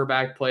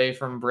quarterback play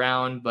from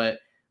Brown. But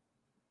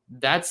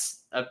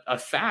that's a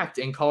fact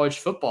in college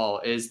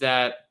football, is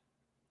that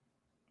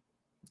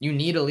you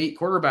need elite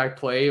quarterback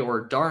play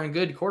or darn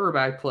good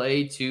quarterback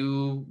play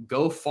to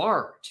go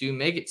far, to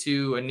make it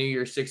to a New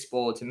Year's Six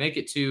Bowl, to make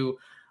it to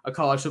a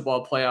college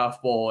football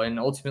playoff bowl, and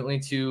ultimately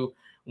to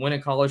win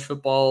a college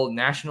football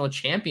national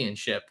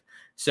championship.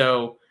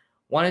 So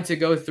wanted to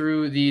go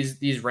through these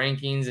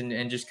rankings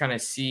and just kind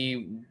of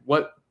see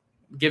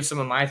give some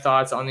of my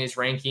thoughts on these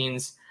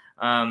rankings.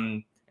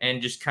 And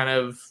and just kind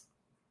of,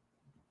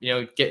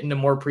 get into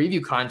more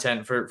preview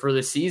content for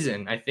the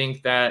season. I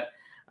think that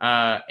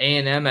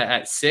A&M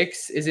at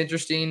 6 is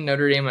interesting.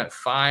 Notre Dame at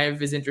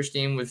 5 is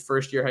interesting with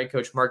first-year head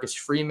coach Marcus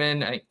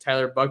Freeman. I think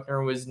Tyler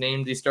Buchner was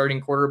named the starting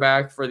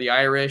quarterback for the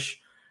Irish.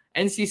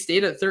 NC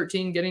State at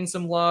 13 getting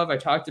some love. I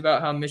talked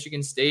about how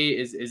Michigan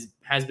State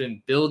has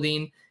been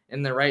building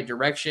in the right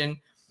direction.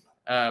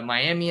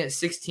 Miami at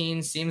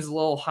 16 seems a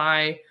little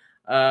high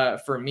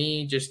for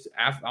me.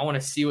 I want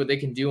to see what they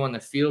can do on the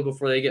field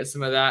before they get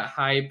some of that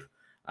hype.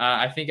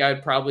 I think I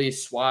would probably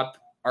swap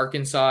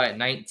Arkansas at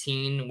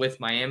 19 with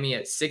Miami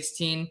at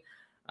 16.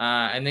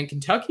 And then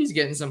Kentucky's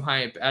getting some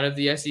hype out of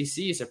the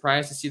SEC.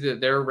 Surprised to see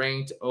that they're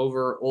ranked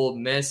over Ole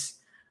Miss.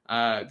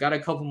 Got a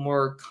couple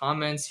more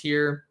comments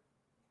here.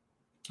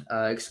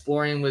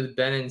 Exploring with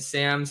Ben and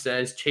Sam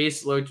says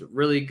Chase looked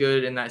really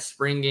good in that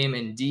spring game.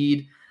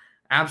 Indeed.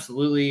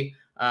 Absolutely.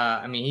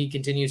 He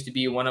continues to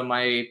be one of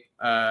my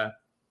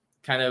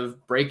kind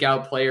of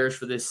breakout players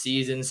for this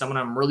season, someone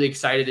I'm really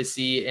excited to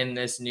see in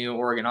this new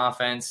Oregon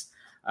offense.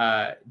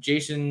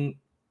 Jason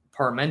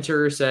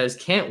Parmenter says,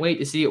 can't wait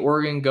to see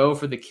Oregon go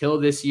for the kill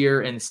this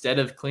year instead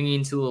of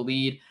clinging to the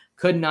lead.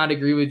 Could not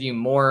agree with you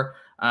more.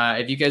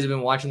 If you guys have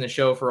been watching the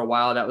show for a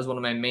while, that was one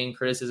of my main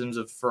criticisms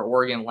for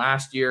Oregon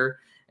last year,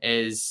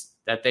 is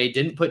that they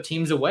didn't put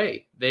teams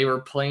away. They were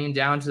playing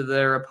down to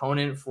their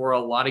opponent for a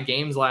lot of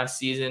games last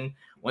season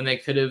when they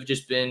could have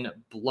just been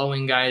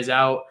blowing guys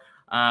out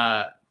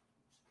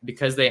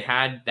because they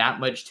had that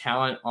much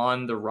talent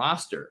on the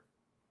roster.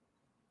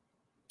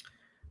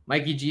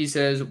 Mikey G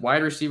says,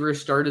 wide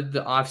receivers started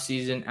the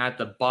offseason at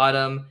the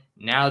bottom.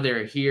 Now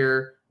they're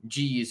here.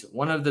 Geez,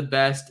 one of the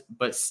best,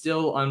 but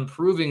still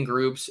unproven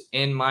groups,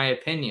 in my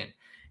opinion.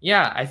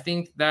 Yeah, I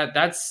think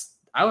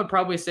I would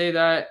probably say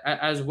that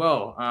as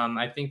well.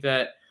 I think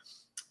that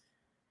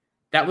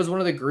was one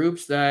of the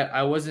groups that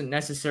I wasn't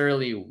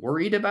necessarily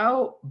worried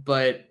about,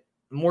 but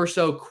more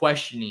so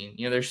questioning.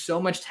 There's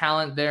so much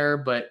talent there,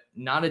 but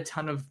not a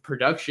ton of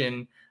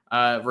production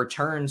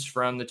returns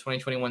from the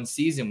 2021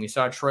 season. We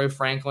saw Troy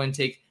Franklin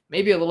take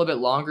maybe a little bit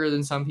longer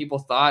than some people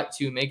thought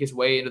to make his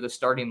way into the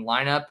starting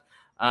lineup.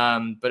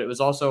 But it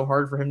was also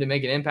hard for him to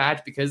make an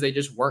impact because they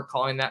just weren't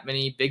calling that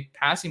many big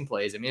passing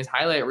plays. His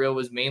highlight reel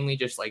was mainly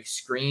just like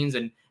screens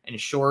and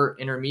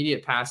short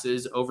intermediate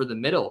passes over the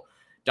middle.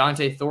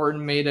 Dante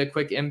Thornton made a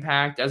quick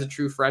impact as a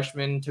true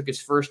freshman, took his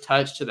first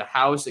touch to the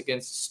house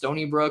against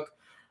Stony Brook.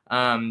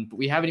 But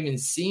we haven't even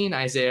seen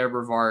Isaiah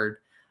Brevard.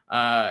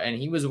 And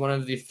he was one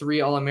of the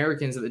 3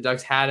 All-Americans that the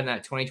Ducks had in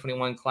that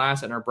 2021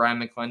 class under Brian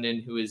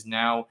McClendon, who is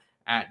now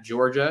at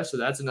Georgia. So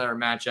that's another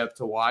matchup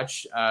to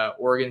watch.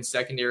 Oregon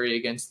secondary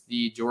against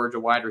the Georgia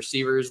wide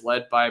receivers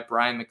led by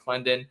Brian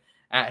McClendon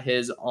at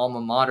his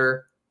alma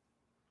mater.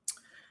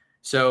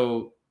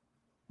 So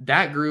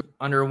that group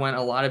underwent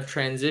a lot of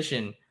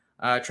transformation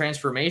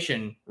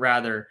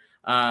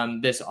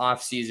this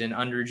offseason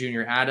under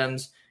Junior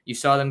Adams. You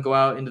saw them go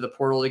out into the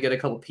portal to get a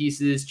couple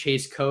pieces.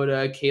 Chase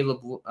Cota,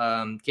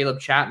 Caleb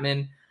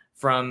Chapman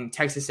from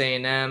Texas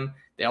A&M.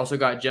 They also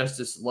got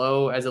Justice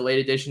Lowe as a late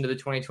addition to the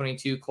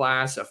 2022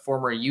 class, a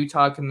former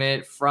Utah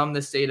commit from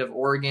the state of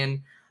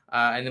Oregon.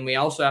 And then we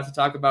also have to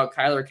talk about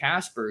Kyler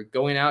Casper,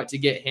 going out to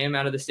get him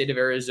out of the state of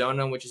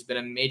Arizona, which has been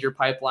a major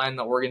pipeline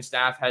the Oregon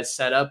staff has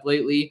set up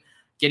lately,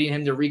 getting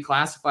him to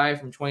reclassify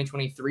from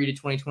 2023 to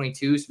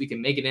 2022 so we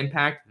can make an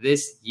impact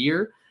this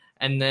year.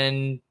 And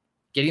then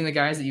getting the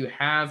guys that you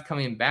have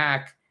coming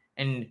back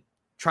and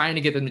trying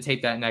to get them to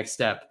take that next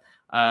step.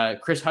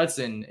 Chris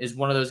Hudson is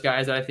one of those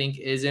guys that I think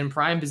is in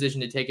prime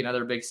position to take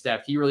another big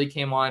step. He really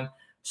came on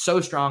so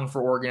strong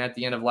for Oregon at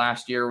the end of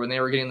last year when they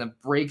were getting the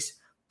brakes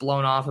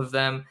blown off of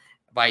them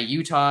by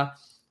Utah.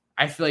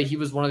 I feel like he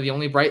was one of the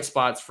only bright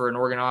spots for an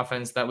Oregon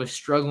offense that was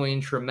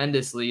struggling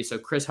tremendously. So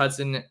Chris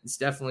Hudson is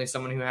definitely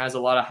someone who has a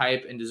lot of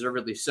hype, and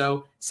deservedly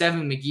so.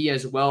 Seven McGee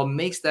as well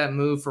makes that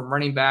move from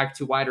running back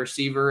to wide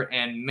receiver,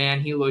 and man,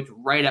 he looked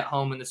right at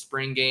home in the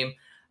spring game.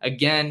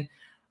 Again,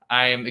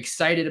 I am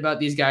excited about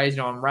these guys.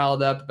 I'm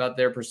riled up about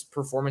their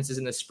performances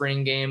in the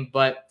spring game,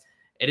 but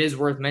it is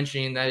worth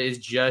mentioning that it is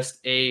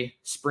just a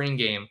spring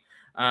game.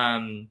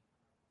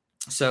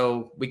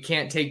 So we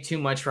can't take too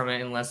much from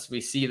it unless we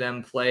see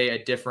them play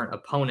a different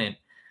opponent.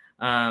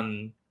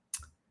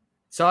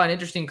 Saw an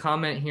interesting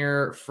comment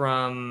here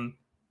from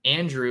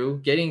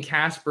Andrew. Getting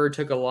Casper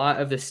took a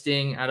lot of the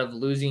sting out of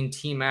losing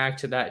T-Mac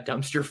to that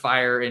dumpster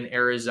fire in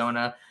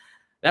Arizona.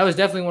 That was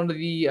definitely one of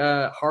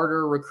the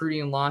harder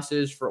recruiting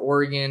losses for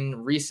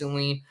Oregon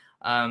recently.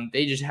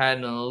 They just had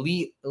an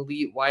elite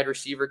wide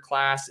receiver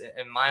class.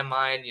 In my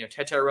mind,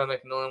 Tetairoa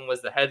McMillan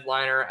was the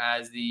headliner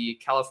as the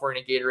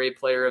California Gatorade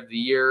Player of the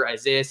Year.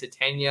 Isaiah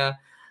Sategna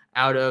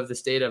out of the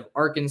state of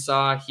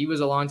Arkansas. He was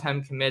a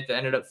longtime commit that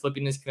ended up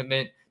flipping his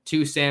commitment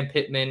to Sam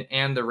Pittman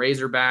and the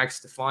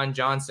Razorbacks. Stephon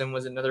Johnson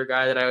was another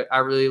guy that I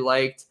really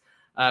liked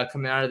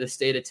coming out of the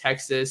state of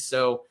Texas.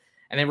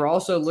 And they were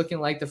also looking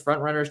like the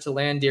front runners to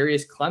land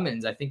Darius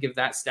Clemens. I think if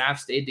that staff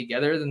stayed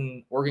together,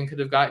 then Oregon could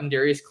have gotten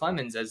Darius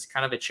Clemens as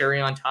kind of a cherry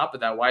on top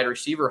of that wide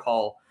receiver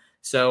haul.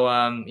 So,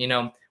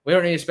 we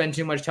don't need to spend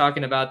too much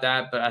talking about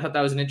that, but I thought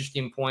that was an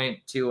interesting point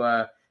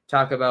to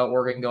talk about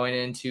Oregon going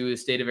into the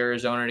state of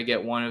Arizona to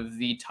get one of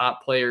the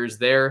top players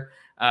there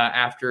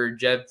after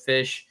Jedd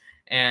Fisch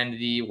and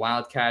the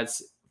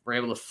Wildcats were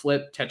able to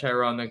flip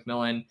Tetairoa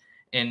McMillan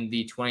in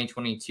the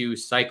 2022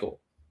 cycle.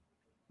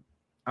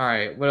 All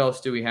right, what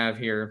else do we have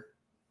here?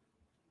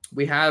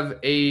 We have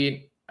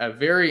a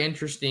very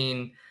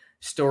interesting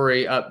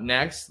story up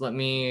next. Let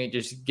me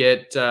just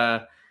get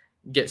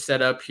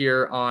set up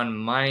here on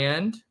my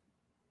end.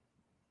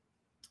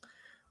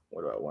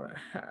 What do I want to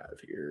have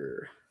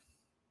here?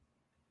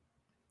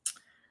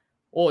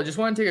 Well, I just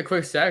want to take a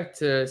quick sec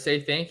to say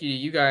thank you to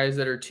you guys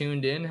that are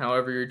tuned in.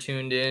 However you're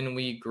tuned in,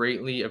 we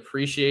greatly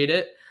appreciate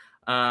it.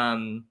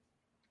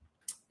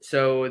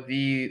 So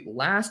the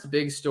last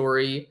big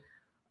story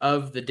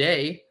of the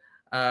day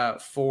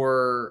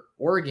for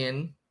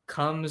Oregon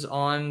comes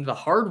on the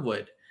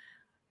hardwood.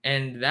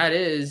 And that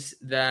is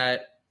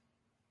that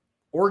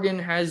Oregon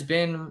has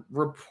been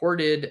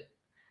reported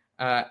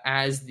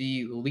as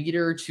the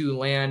leader to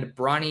land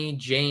Bronny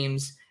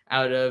James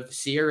out of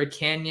Sierra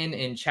Canyon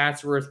in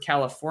Chatsworth,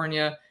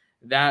 California.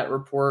 That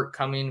report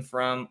coming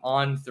from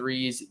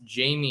On3's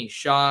Jamie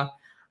Shaw.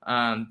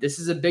 This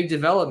is a big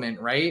development,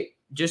 right?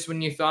 Just when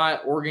you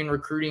thought Oregon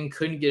recruiting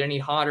couldn't get any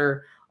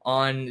hotter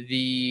on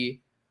the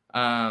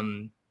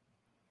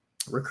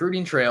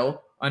recruiting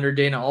trail under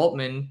Dana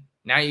Altman,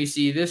 now you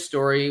see this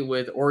story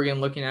with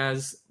Oregon looking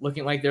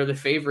like they're the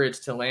favorites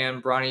to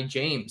land Bronny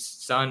James,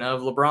 son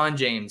of LeBron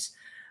James.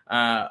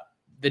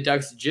 The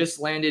Ducks just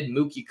landed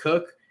Mookie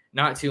Cook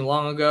not too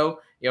long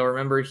ago. You'll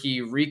remember he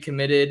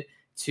recommitted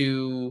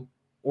to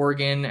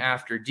Oregon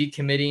after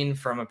decommitting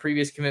from a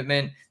previous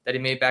commitment that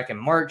he made back in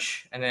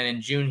March. And then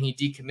in June, he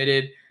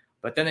decommitted.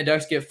 But then the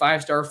Ducks get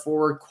 5-star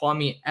forward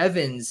Kwame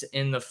Evans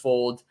in the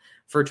fold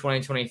for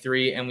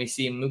 2023. And we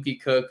see Mookie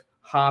Cook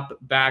hop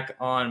back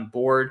on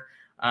board.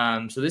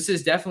 So this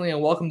is definitely a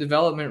welcome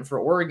development for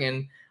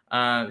Oregon,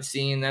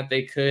 seeing that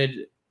they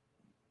could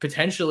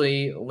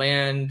potentially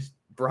land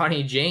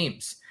Bronny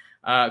James.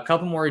 A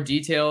couple more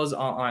details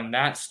on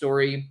that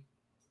story.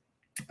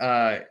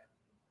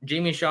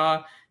 Jamie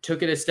Shaw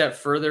took it a step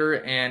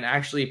further and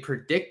actually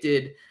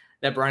predicted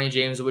that Bronny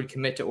James would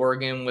commit to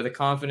Oregon with a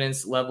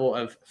confidence level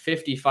of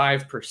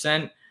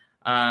 55%.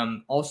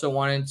 Also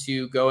wanted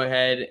to go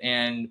ahead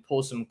and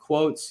pull some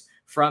quotes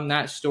from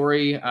that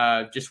story.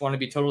 Just want to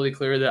be totally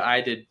clear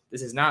that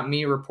this is not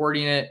me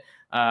reporting it.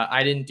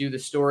 I didn't do the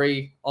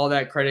story. All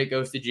that credit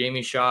goes to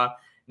Jamie Shaw,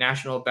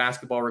 national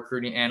basketball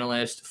recruiting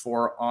analyst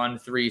for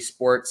On3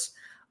 Sports.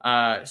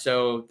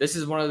 So this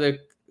is one of the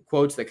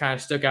quotes that kind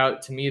of stuck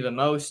out to me the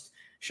most.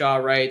 Shaw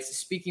writes,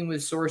 speaking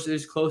with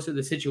sources close to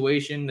the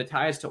situation, the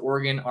ties to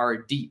Oregon are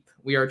deep.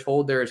 We are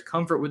told there is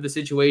comfort with the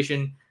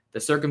situation, the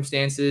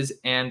circumstances,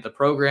 and the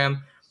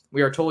program.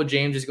 We are told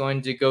James is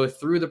going to go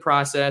through the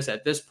process.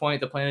 At this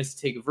point, the plan is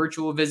to take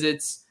virtual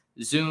visits,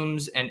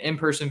 Zooms, and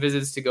in-person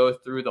visits to go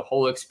through the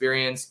whole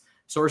experience.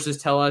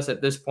 Sources tell us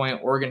at this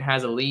point, Oregon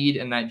has a lead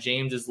and that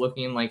James is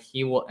looking like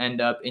he will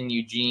end up in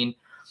Eugene.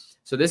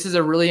 So this is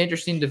a really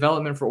interesting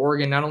development for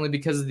Oregon, not only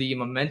because of the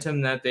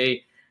momentum that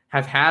they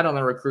have had on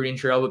the recruiting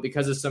trail, but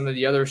because of some of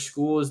the other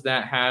schools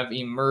that have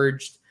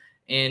emerged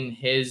in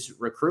his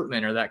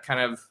recruitment or that kind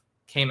of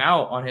came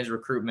out on his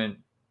recruitment.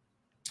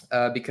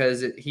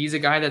 Because he's a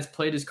guy that's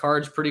played his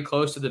cards pretty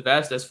close to the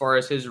vest as far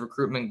as his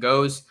recruitment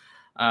goes.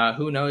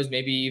 Who knows,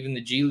 maybe even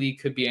the G League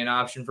could be an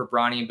option for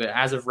Bronny. But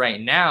as of right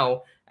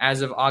now,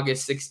 as of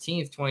August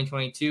 16th,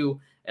 2022,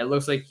 it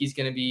looks like he's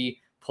going to be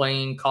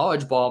playing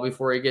college ball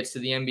before he gets to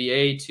the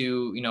NBA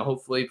to,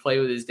 hopefully play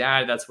with his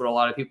dad. That's what a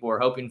lot of people are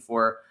hoping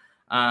for.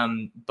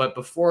 But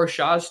before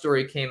Shaw's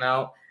story came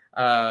out,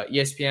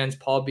 ESPN's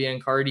Paul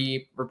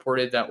Biancardi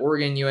reported that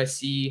Oregon,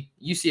 USC,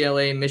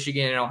 UCLA,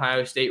 Michigan, and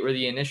Ohio State were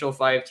the initial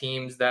 5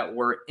 teams that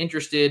were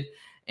interested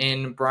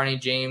in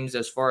Bronny James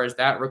as far as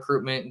that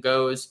recruitment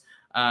goes.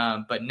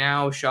 But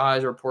now Shaw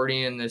is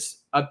reporting in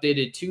this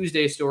updated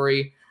Tuesday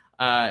story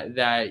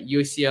that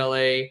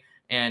UCLA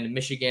and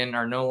Michigan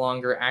are no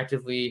longer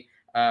actively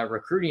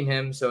recruiting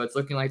him. So it's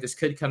looking like this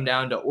could come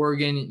down to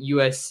Oregon,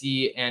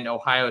 USC, and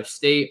Ohio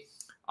State.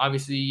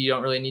 Obviously, you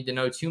don't really need to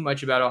know too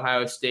much about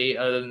Ohio State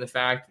other than the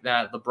fact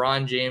that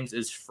LeBron James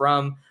is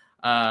from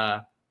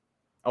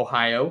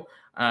Ohio.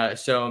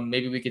 So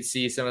maybe we could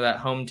see some of that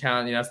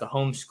hometown, that's the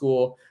home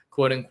school,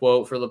 quote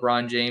unquote, for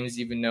LeBron James,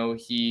 even though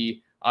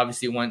he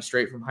obviously went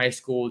straight from high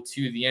school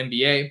to the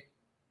NBA.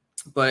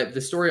 But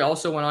the story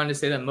also went on to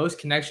say that most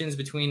connections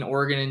between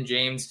Oregon and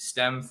James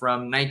stem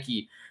from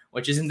Nike,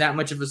 which isn't that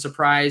much of a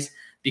surprise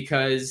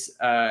because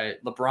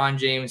LeBron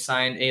James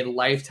signed a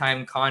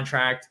lifetime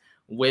contract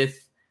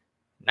with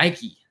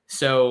Nike.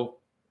 So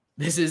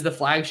this is the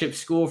flagship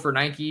school for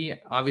Nike.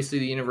 Obviously,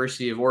 the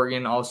University of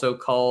Oregon, also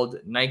called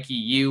Nike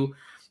U.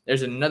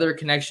 There's another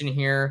connection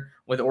here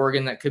with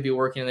Oregon that could be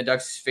working in the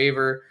Ducks'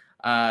 favor.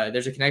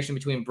 There's a connection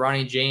between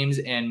Bronny James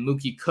and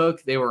Mookie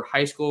Cook. They were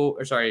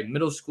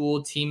middle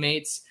school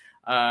teammates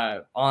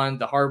on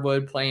the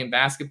hardwood playing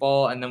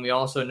basketball. And then we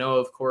also know,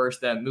 of course,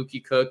 that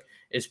Mookie Cook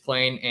is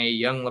playing a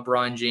young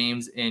LeBron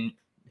James in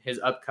his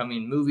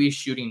upcoming movie,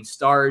 Shooting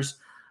Stars.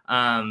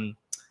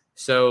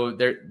 So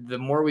the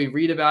more we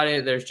read about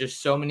it, there's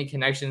just so many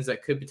connections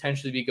that could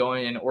potentially be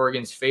going in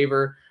Oregon's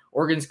favor.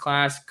 Oregon's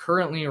class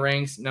currently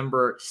ranks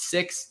number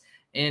 6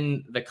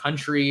 in the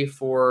country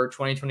for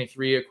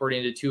 2023,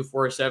 according to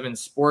 247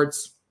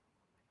 Sports.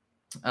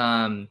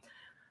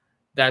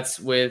 That's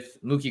with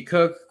Mookie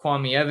Cook,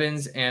 Kwame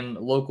Evans, and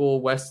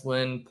local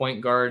Westland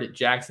point guard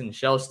Jackson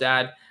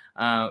Shelstad.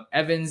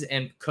 Evans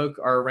and Cook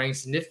are ranked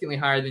significantly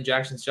higher than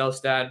Jackson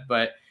Shelstad,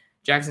 but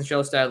Jackson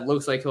Shelstad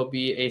looks like he'll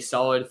be a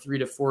solid 3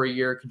 to 4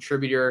 year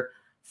contributor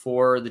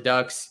for the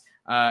Ducks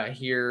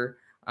here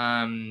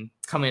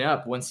coming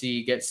up once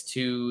he gets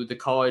to the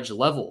college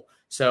level.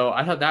 So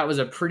I thought that was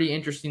a pretty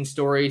interesting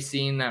story,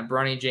 seeing that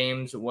Bronny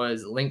James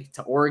was linked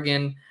to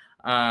Oregon.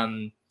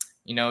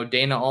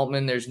 Dana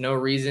Altman, there's no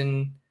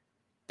reason.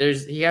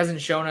 He hasn't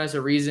shown us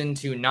a reason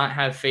to not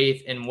have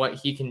faith in what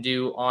he can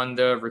do on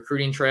the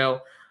recruiting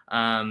trail.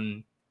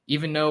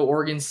 Even though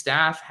Oregon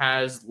staff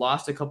has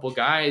lost a couple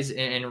guys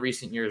in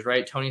recent years,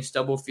 right? Tony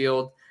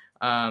Stubblefield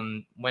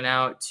went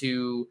out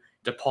to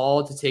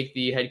DePaul to take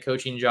the head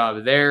coaching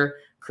job there.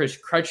 Chris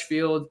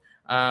Crutchfield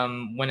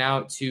went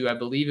out to, I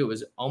believe it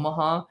was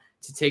Omaha,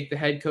 to take the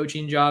head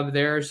coaching job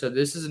there. So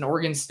this is an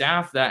Oregon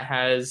staff that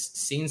has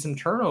seen some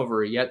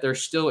turnover, yet they're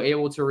still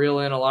able to reel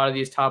in a lot of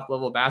these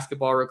top-level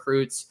basketball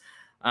recruits.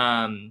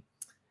 And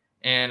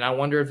I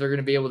wonder if they're going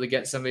to be able to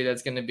get somebody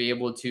that's going to be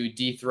able to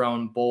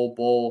dethrone Bol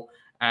Bol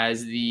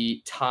as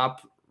the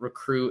top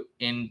recruit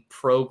in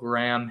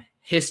program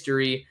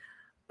history.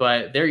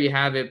 But there you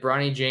have it,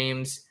 Bronny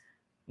James.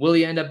 Will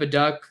he end up a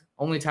Duck?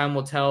 Only time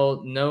will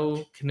tell.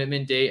 No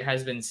commitment date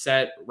has been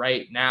set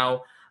right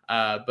now.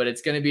 But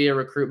it's going to be a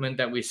recruitment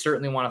that we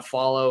certainly want to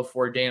follow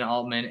for Dana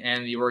Altman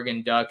and the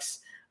Oregon Ducks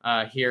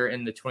here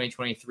in the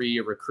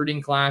 2023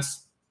 recruiting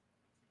class.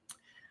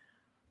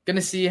 Going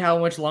to see how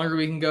much longer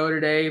we can go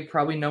today.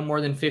 Probably no more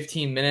than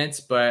 15 minutes,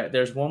 but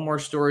there's one more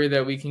story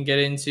that we can get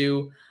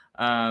into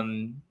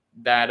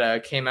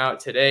that came out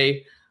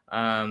today,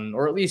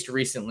 or at least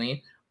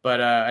recently.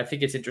 But I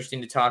think it's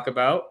interesting to talk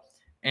about.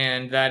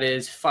 And that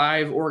is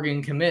 5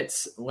 Oregon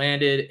commits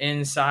landed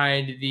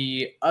inside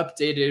the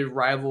updated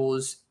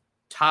Rivals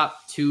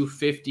top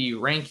 250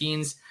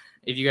 rankings.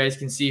 If you guys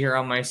can see here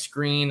on my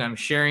screen, I'm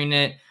sharing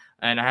it,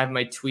 and I have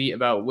my tweet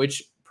about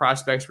which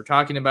prospects we're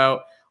talking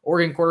about.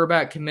 Oregon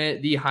quarterback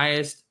commit, the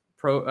highest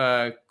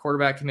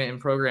quarterback commit in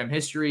program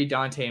history,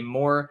 Dante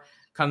Moore,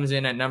 comes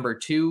in at number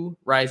 2,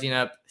 rising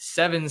up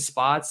 7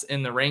 spots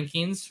in the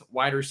rankings.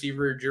 Wide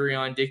receiver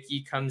Jurion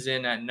Dickey comes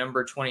in at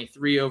number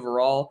 23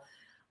 overall,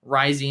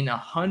 rising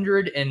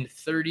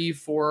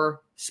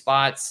 134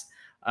 spots.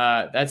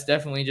 That's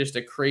definitely just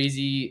a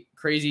crazy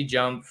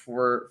jump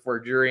for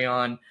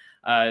Jurion.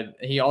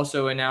 He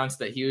also announced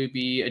that he would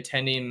be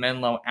attending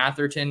Menlo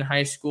Atherton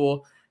High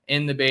School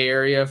in the Bay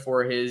Area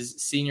for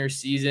his senior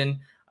season.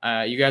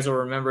 You guys will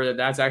remember that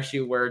that's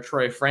actually where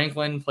Troy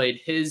Franklin played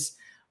his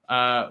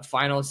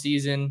final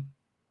season.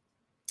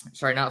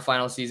 Sorry, not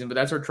final season, but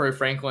that's where Troy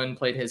Franklin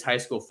played his high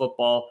school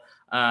football.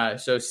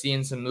 So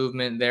seeing some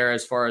movement there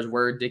as far as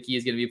where Dickey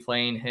is going to be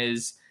playing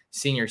his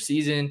senior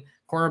season.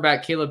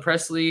 Cornerback Caleb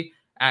Presley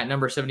at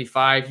number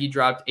 75, he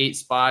dropped 8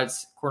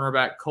 spots.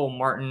 Cornerback Cole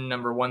Martin,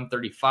 number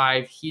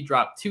 135, he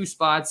dropped 2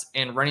 spots.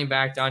 And running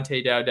back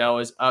Dante Dowdell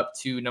is up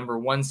to number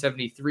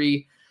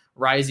 173,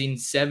 rising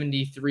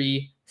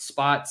 73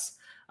 spots.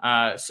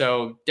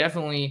 So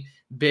definitely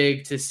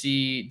big to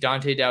see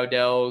Dante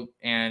Dowdell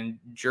and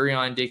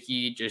Jurion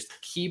Dickey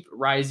just keep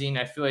rising.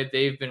 I feel like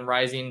they've been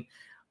rising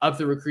up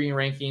the recruiting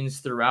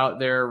rankings throughout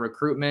their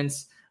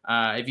recruitments.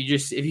 If you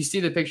see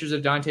the pictures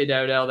of Dante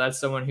Dowdell, that's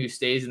someone who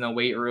stays in the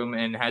weight room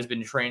and has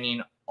been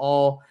training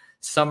all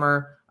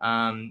summer.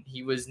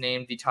 He was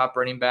named the top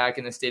running back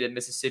in the state of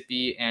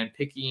Mississippi, and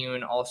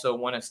Picayune also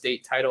won a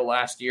state title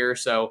last year.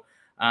 So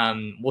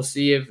we'll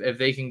see if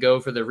they can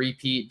go for the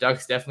repeat.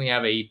 Ducks definitely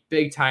have a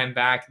big time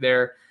back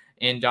there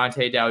in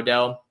Dante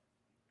Dowdell.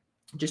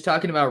 Just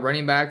talking about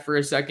running back for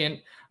a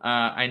second,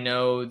 I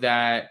know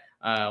that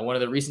one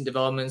of the recent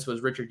developments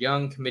was Richard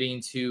Young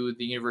committing to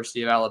the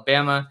University of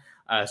Alabama.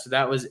 So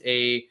that was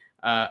a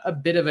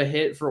bit of a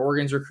hit for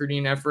Oregon's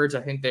recruiting efforts.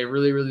 I think they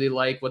really, really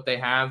like what they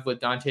have with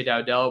Dante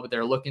Dowdell, but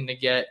they're looking to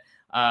get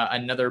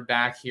another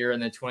back here in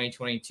the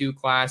 2022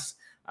 class.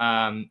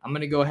 I'm going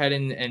to go ahead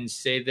and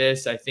say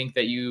this. I think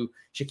that you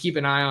should keep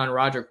an eye on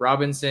Roderick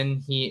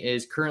Robinson. He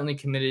is currently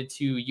committed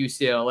to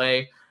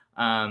UCLA,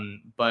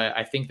 but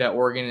I think that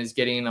Oregon is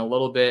getting a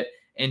little bit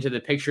into the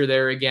picture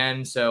there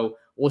again. So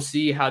we'll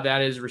see how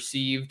that is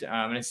received.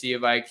 I'm going to see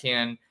if I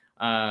can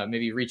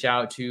maybe reach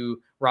out to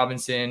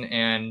Robinson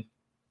and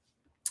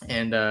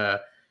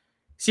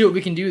see what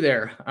we can do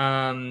there.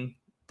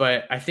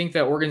 But I think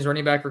that Oregon's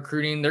running back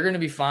recruiting, they're going to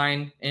be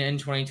fine in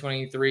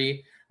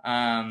 2023.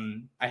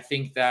 I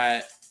think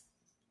that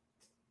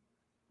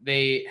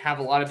they have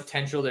a lot of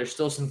potential. There's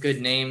still some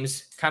good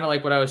names, kind of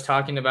like what I was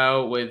talking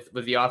about with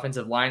the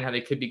offensive line, how they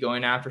could be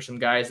going after some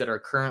guys that are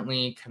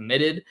currently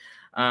committed.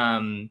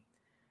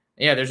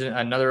 Yeah, there's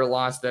another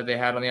loss that they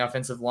had on the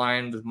offensive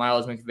line with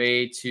Miles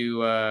McVay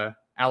to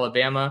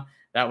Alabama.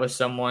 That was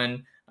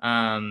someone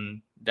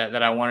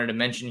that I wanted to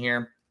mention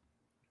here.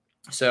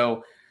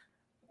 So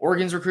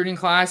Oregon's recruiting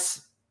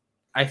class,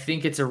 I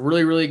think it's a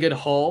really, really good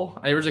haul.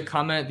 There was a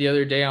comment the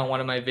other day on one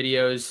of my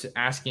videos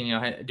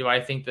asking, do I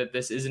think that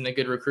this isn't a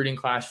good recruiting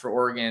class for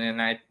Oregon? And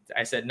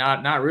I said,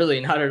 not really,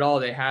 not at all.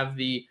 They have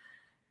the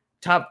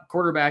top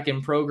quarterback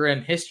in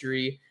program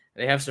history.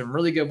 They have some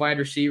really good wide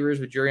receivers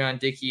with Jurion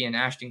Dickey and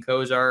Ashton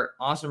Kozar,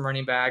 awesome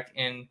running back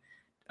in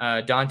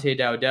Dante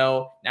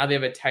Dowdell. Now they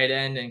have a tight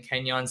end in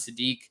Kenyon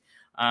Sadiq.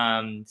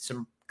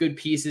 Some good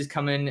pieces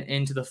coming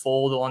into the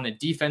fold on the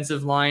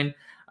defensive line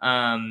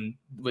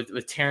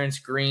with Terrence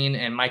Green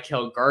and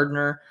Michael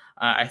Gardner.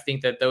 I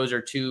think that those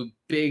are two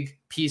big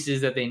pieces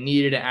that they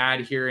needed to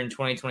add here in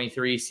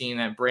 2023, seeing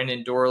that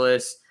Brandon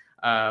Dorlus,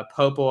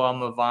 Popo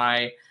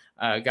Almavai,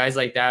 guys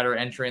like that are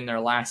entering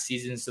their last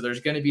season. So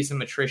there's going to be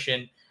some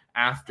attrition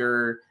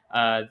after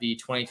the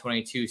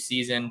 2022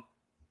 season.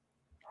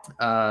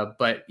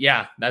 But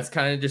yeah, that's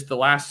kind of just the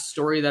last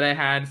story that I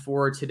had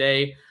for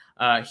today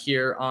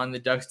here on the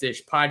Ducks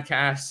Dish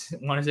podcast.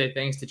 I want to say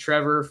thanks to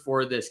Trevor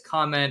for this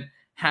comment.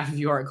 Half of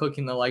you aren't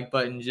clicking the like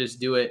button, just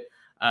do it.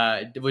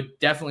 Would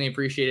definitely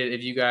appreciate it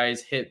if you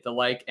guys hit the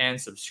like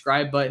and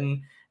subscribe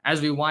button.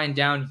 As we wind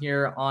down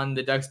here on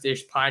the Ducks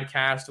Dish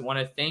podcast, I want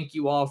to thank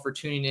you all for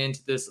tuning in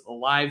to this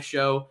live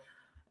show.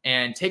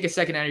 And take a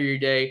second out of your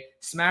day,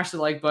 smash the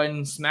like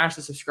button, smash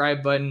the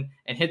subscribe button,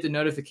 and hit the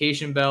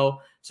notification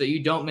bell so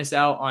you don't miss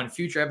out on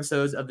future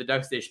episodes of the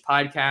Ducks Dish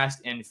podcast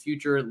and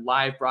future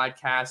live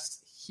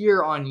broadcasts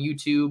here on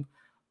YouTube.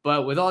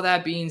 But with all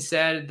that being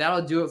said,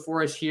 that'll do it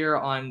for us here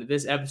on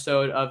this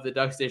episode of the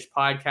Ducks Dish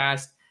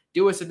podcast.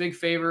 Do us a big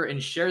favor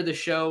and share the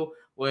show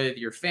with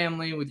your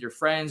family, with your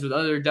friends, with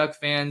other Duck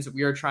fans.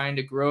 We are trying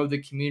to grow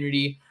the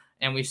community,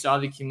 and we saw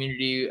the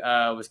community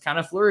was kind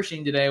of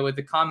flourishing today with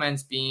the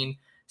comments being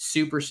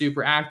super,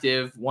 super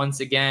active once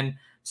again.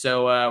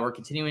 So we're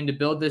continuing to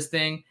build this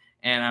thing,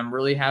 and I'm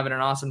really having an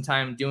awesome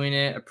time doing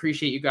it.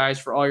 Appreciate you guys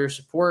for all your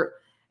support,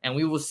 and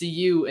we will see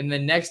you in the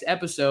next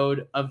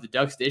episode of the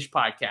Ducks Dish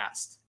podcast.